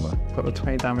a good one. Got the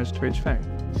 20 damage to each thing.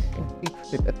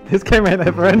 This game ain't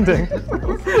ever ending.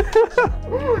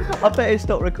 I bet it's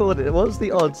not recorded. What's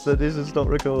the odds that this is not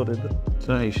recorded?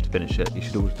 So now you should finish it. You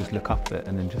should always just look up it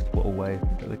and then just whittle away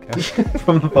the count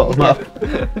from the bottom up.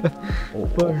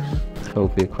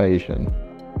 Solve the equation.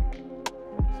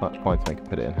 Find something and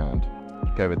put it in hand.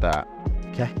 Go with that.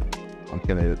 Okay. I'm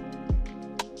gonna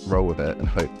roll with it and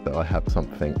hope that I have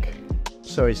something.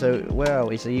 Sorry, so where are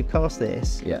we? So you cast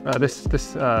this. Yeah. This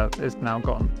is now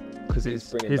gone because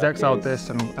he's exiled this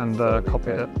and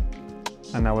copied it,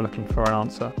 and now we're looking for an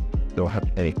answer. Do I have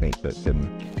anything that can...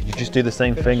 Could you just do the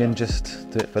same thing and just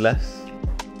do it for less?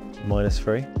 -3?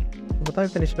 Well,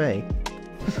 don't finish me.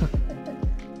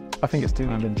 I think it's too.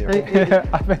 I'm in Yeah,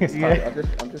 I think it's time. I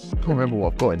can't remember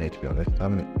what I've got in here, to be honest. I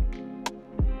haven't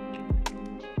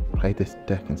played this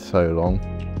deck in so long.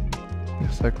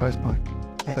 You're so close, Mike.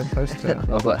 So close to it.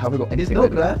 I was like, have we got anything? It's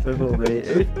not in there? that for me.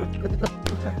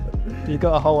 You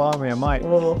got a whole army of Mike.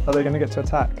 Oh. Are they going to get to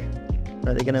attack?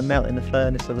 Are they going to melt in the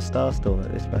furnace of a starstorm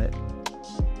at this rate?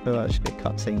 Well, that should be a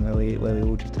cutscene where we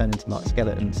all just turn into Mike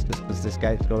skeletons just because this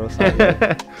game's got us.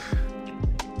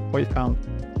 What you found?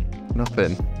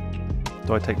 Nothing.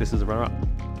 Do I take this as a runner-up?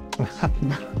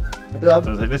 Do Um,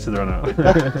 I take this as a runner-up?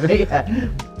 yeah.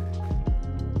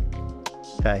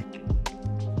 Okay.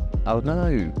 Oh no,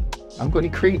 I haven't got any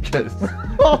creatures.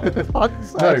 For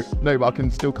fuck's sake. No, but I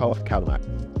can still cast Kalamax.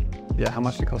 Yeah, how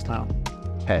much do it cost now?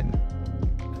 10.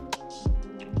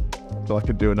 So I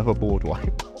could do another board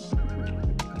wipe.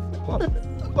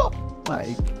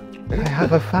 Mate. I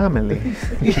have a family.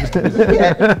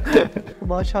 Yeah.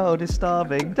 My child is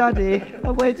starving. Daddy,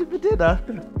 I'm waiting for dinner.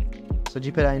 So do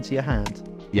you put that into your hand?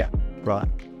 Yeah. Right.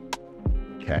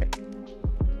 Okay.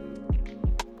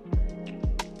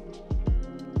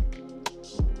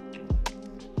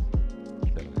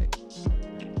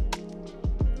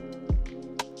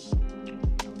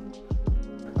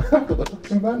 I've got the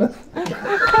fucking manners.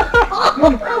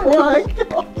 Oh my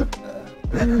god.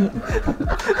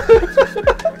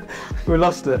 We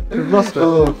lost it. We've lost it.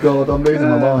 Oh god, I'm losing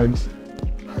my mind.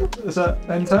 Is that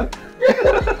enter?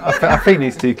 I think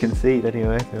these two concede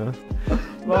anyway, to be honest.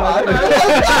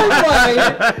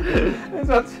 Is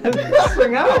that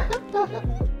swing out?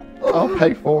 I'll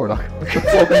pay for it. I can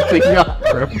fucking pick you up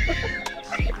for him.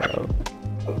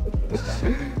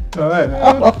 Alright.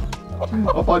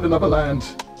 I'll find another land.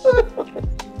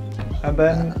 And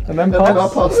then And then I'll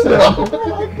pass. pass it. Oh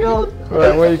my god.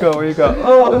 Right, where you got? Where you got?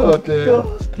 Oh dear.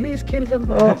 God, please kill him.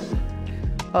 Oh.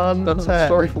 I'm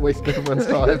sorry for wasting everyone's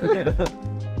time.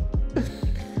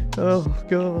 Oh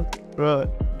god. Right.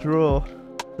 Draw.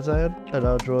 Zone. And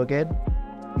I'll draw again.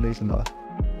 Losing life.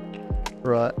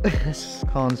 Right.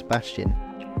 Khan's Bastion.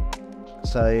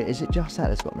 So is it just that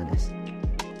that's got menace?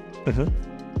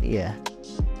 Yeah.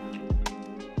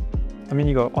 I mean,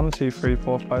 you got 1, 2, 3,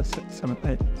 4, 5, 6, 7,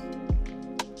 8.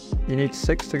 You need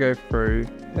 6 to go through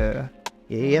here.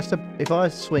 Yeah, he has to. If I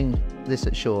swing this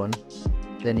at Sean,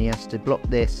 then he has to block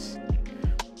this,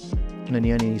 and then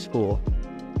he only needs 4.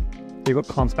 You've got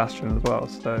Khan's Bastion as well,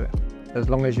 so as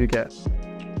long as you get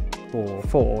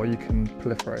 4, you can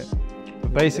proliferate.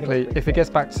 But basically, if it gets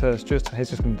back to Stuart's turn, he's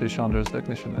just going to do Chandra's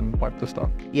ignition and wipe the stuff.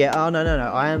 Yeah. Oh no.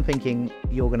 I am thinking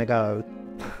you're gonna go.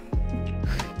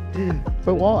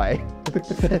 But why? Go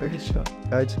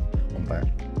to combat.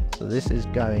 So this is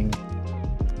going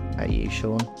at you,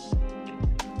 Sean.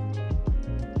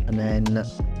 And then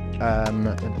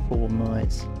 4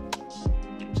 mites.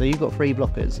 So you've got 3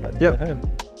 blockers. Yep.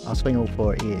 I'll swing all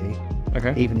 4 at you,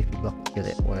 Okay. even if you block, kill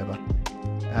it, whatever.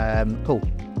 Cool.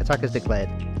 Attacker's declared.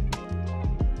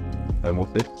 And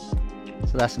what's this?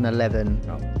 So that's an 11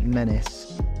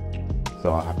 menace.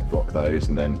 So I have to block those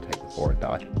and then take the 4 and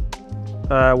die.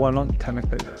 Well, not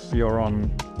technically. You're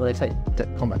on. Well, they take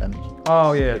combat damage.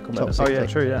 Oh yeah. Top Oh yeah, 60.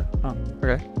 true. Yeah. Oh,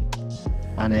 okay.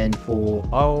 And then for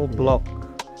I'll block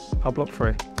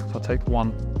 3. So I'll take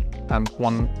 1 and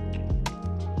 1.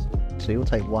 so you'll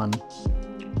take 1,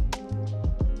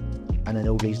 and then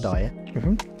all these die. Yeah?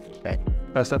 Mm-hmm. Okay.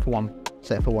 Except for 1.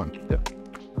 Set for 1. Yeah.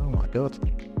 Oh my god.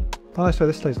 Oh, so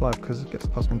this stays live because it gets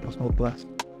 +1/+1 blessed.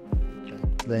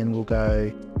 Then we'll go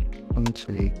 1,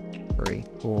 2, 3,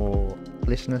 4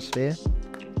 listener sphere.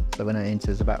 So when it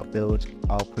enters the battlefield,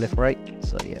 I'll proliferate.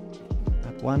 So yeah,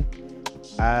 add 1,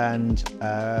 and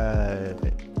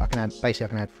I can add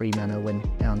 3 mana when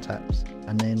it untaps,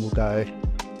 and then we'll go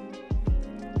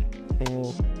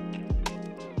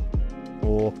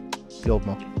 4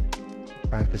 Yordmoth,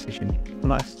 grand position.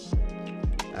 Nice.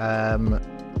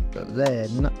 But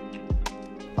then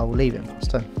I'll leave it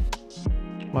past turn.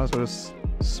 Might as well just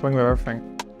swing with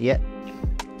everything. Yeah.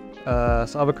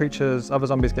 So other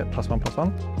zombies get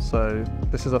 +1/+1. So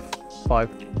this is a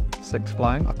 5/6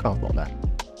 flying, I can't block that.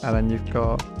 and then you've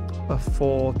got a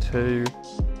 4/2,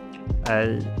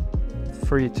 a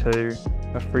 3/2,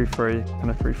 a 3/3,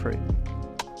 and a 3/3.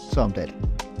 So I'm dead.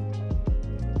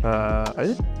 Are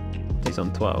you? He's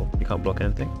on 12. You can't block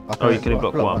anything. I Oh, you can't can only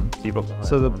block block 1. So you block the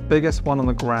So the biggest one on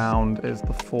the ground is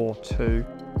the 4/2.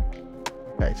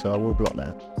 Okay, so I will block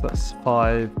that. So that's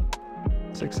 5,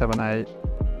 6, 7, 8,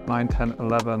 9, 10,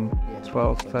 11,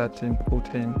 12, 13,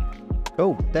 14.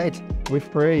 Cool, dead. We're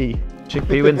free.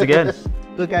 Chickpea wins again.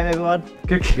 Good game, everyone.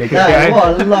 Good Yeah,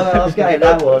 what a long-ass game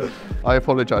that was. I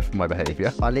apologise for my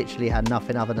behaviour. I literally had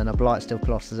nothing other than a Blightsteel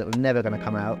Colossus that was never going to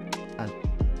come out. And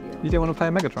You didn't want to play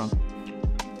a Megatron?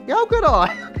 yeah, how could I?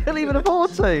 I couldn't even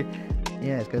afford to.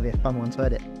 Yeah, it's going to be a fun one to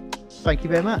edit. Thank you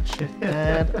very much.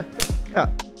 And yeah,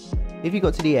 if you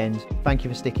got to the end, thank you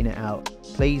for sticking it out.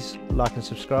 Please like and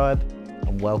subscribe,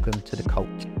 and welcome to the cult.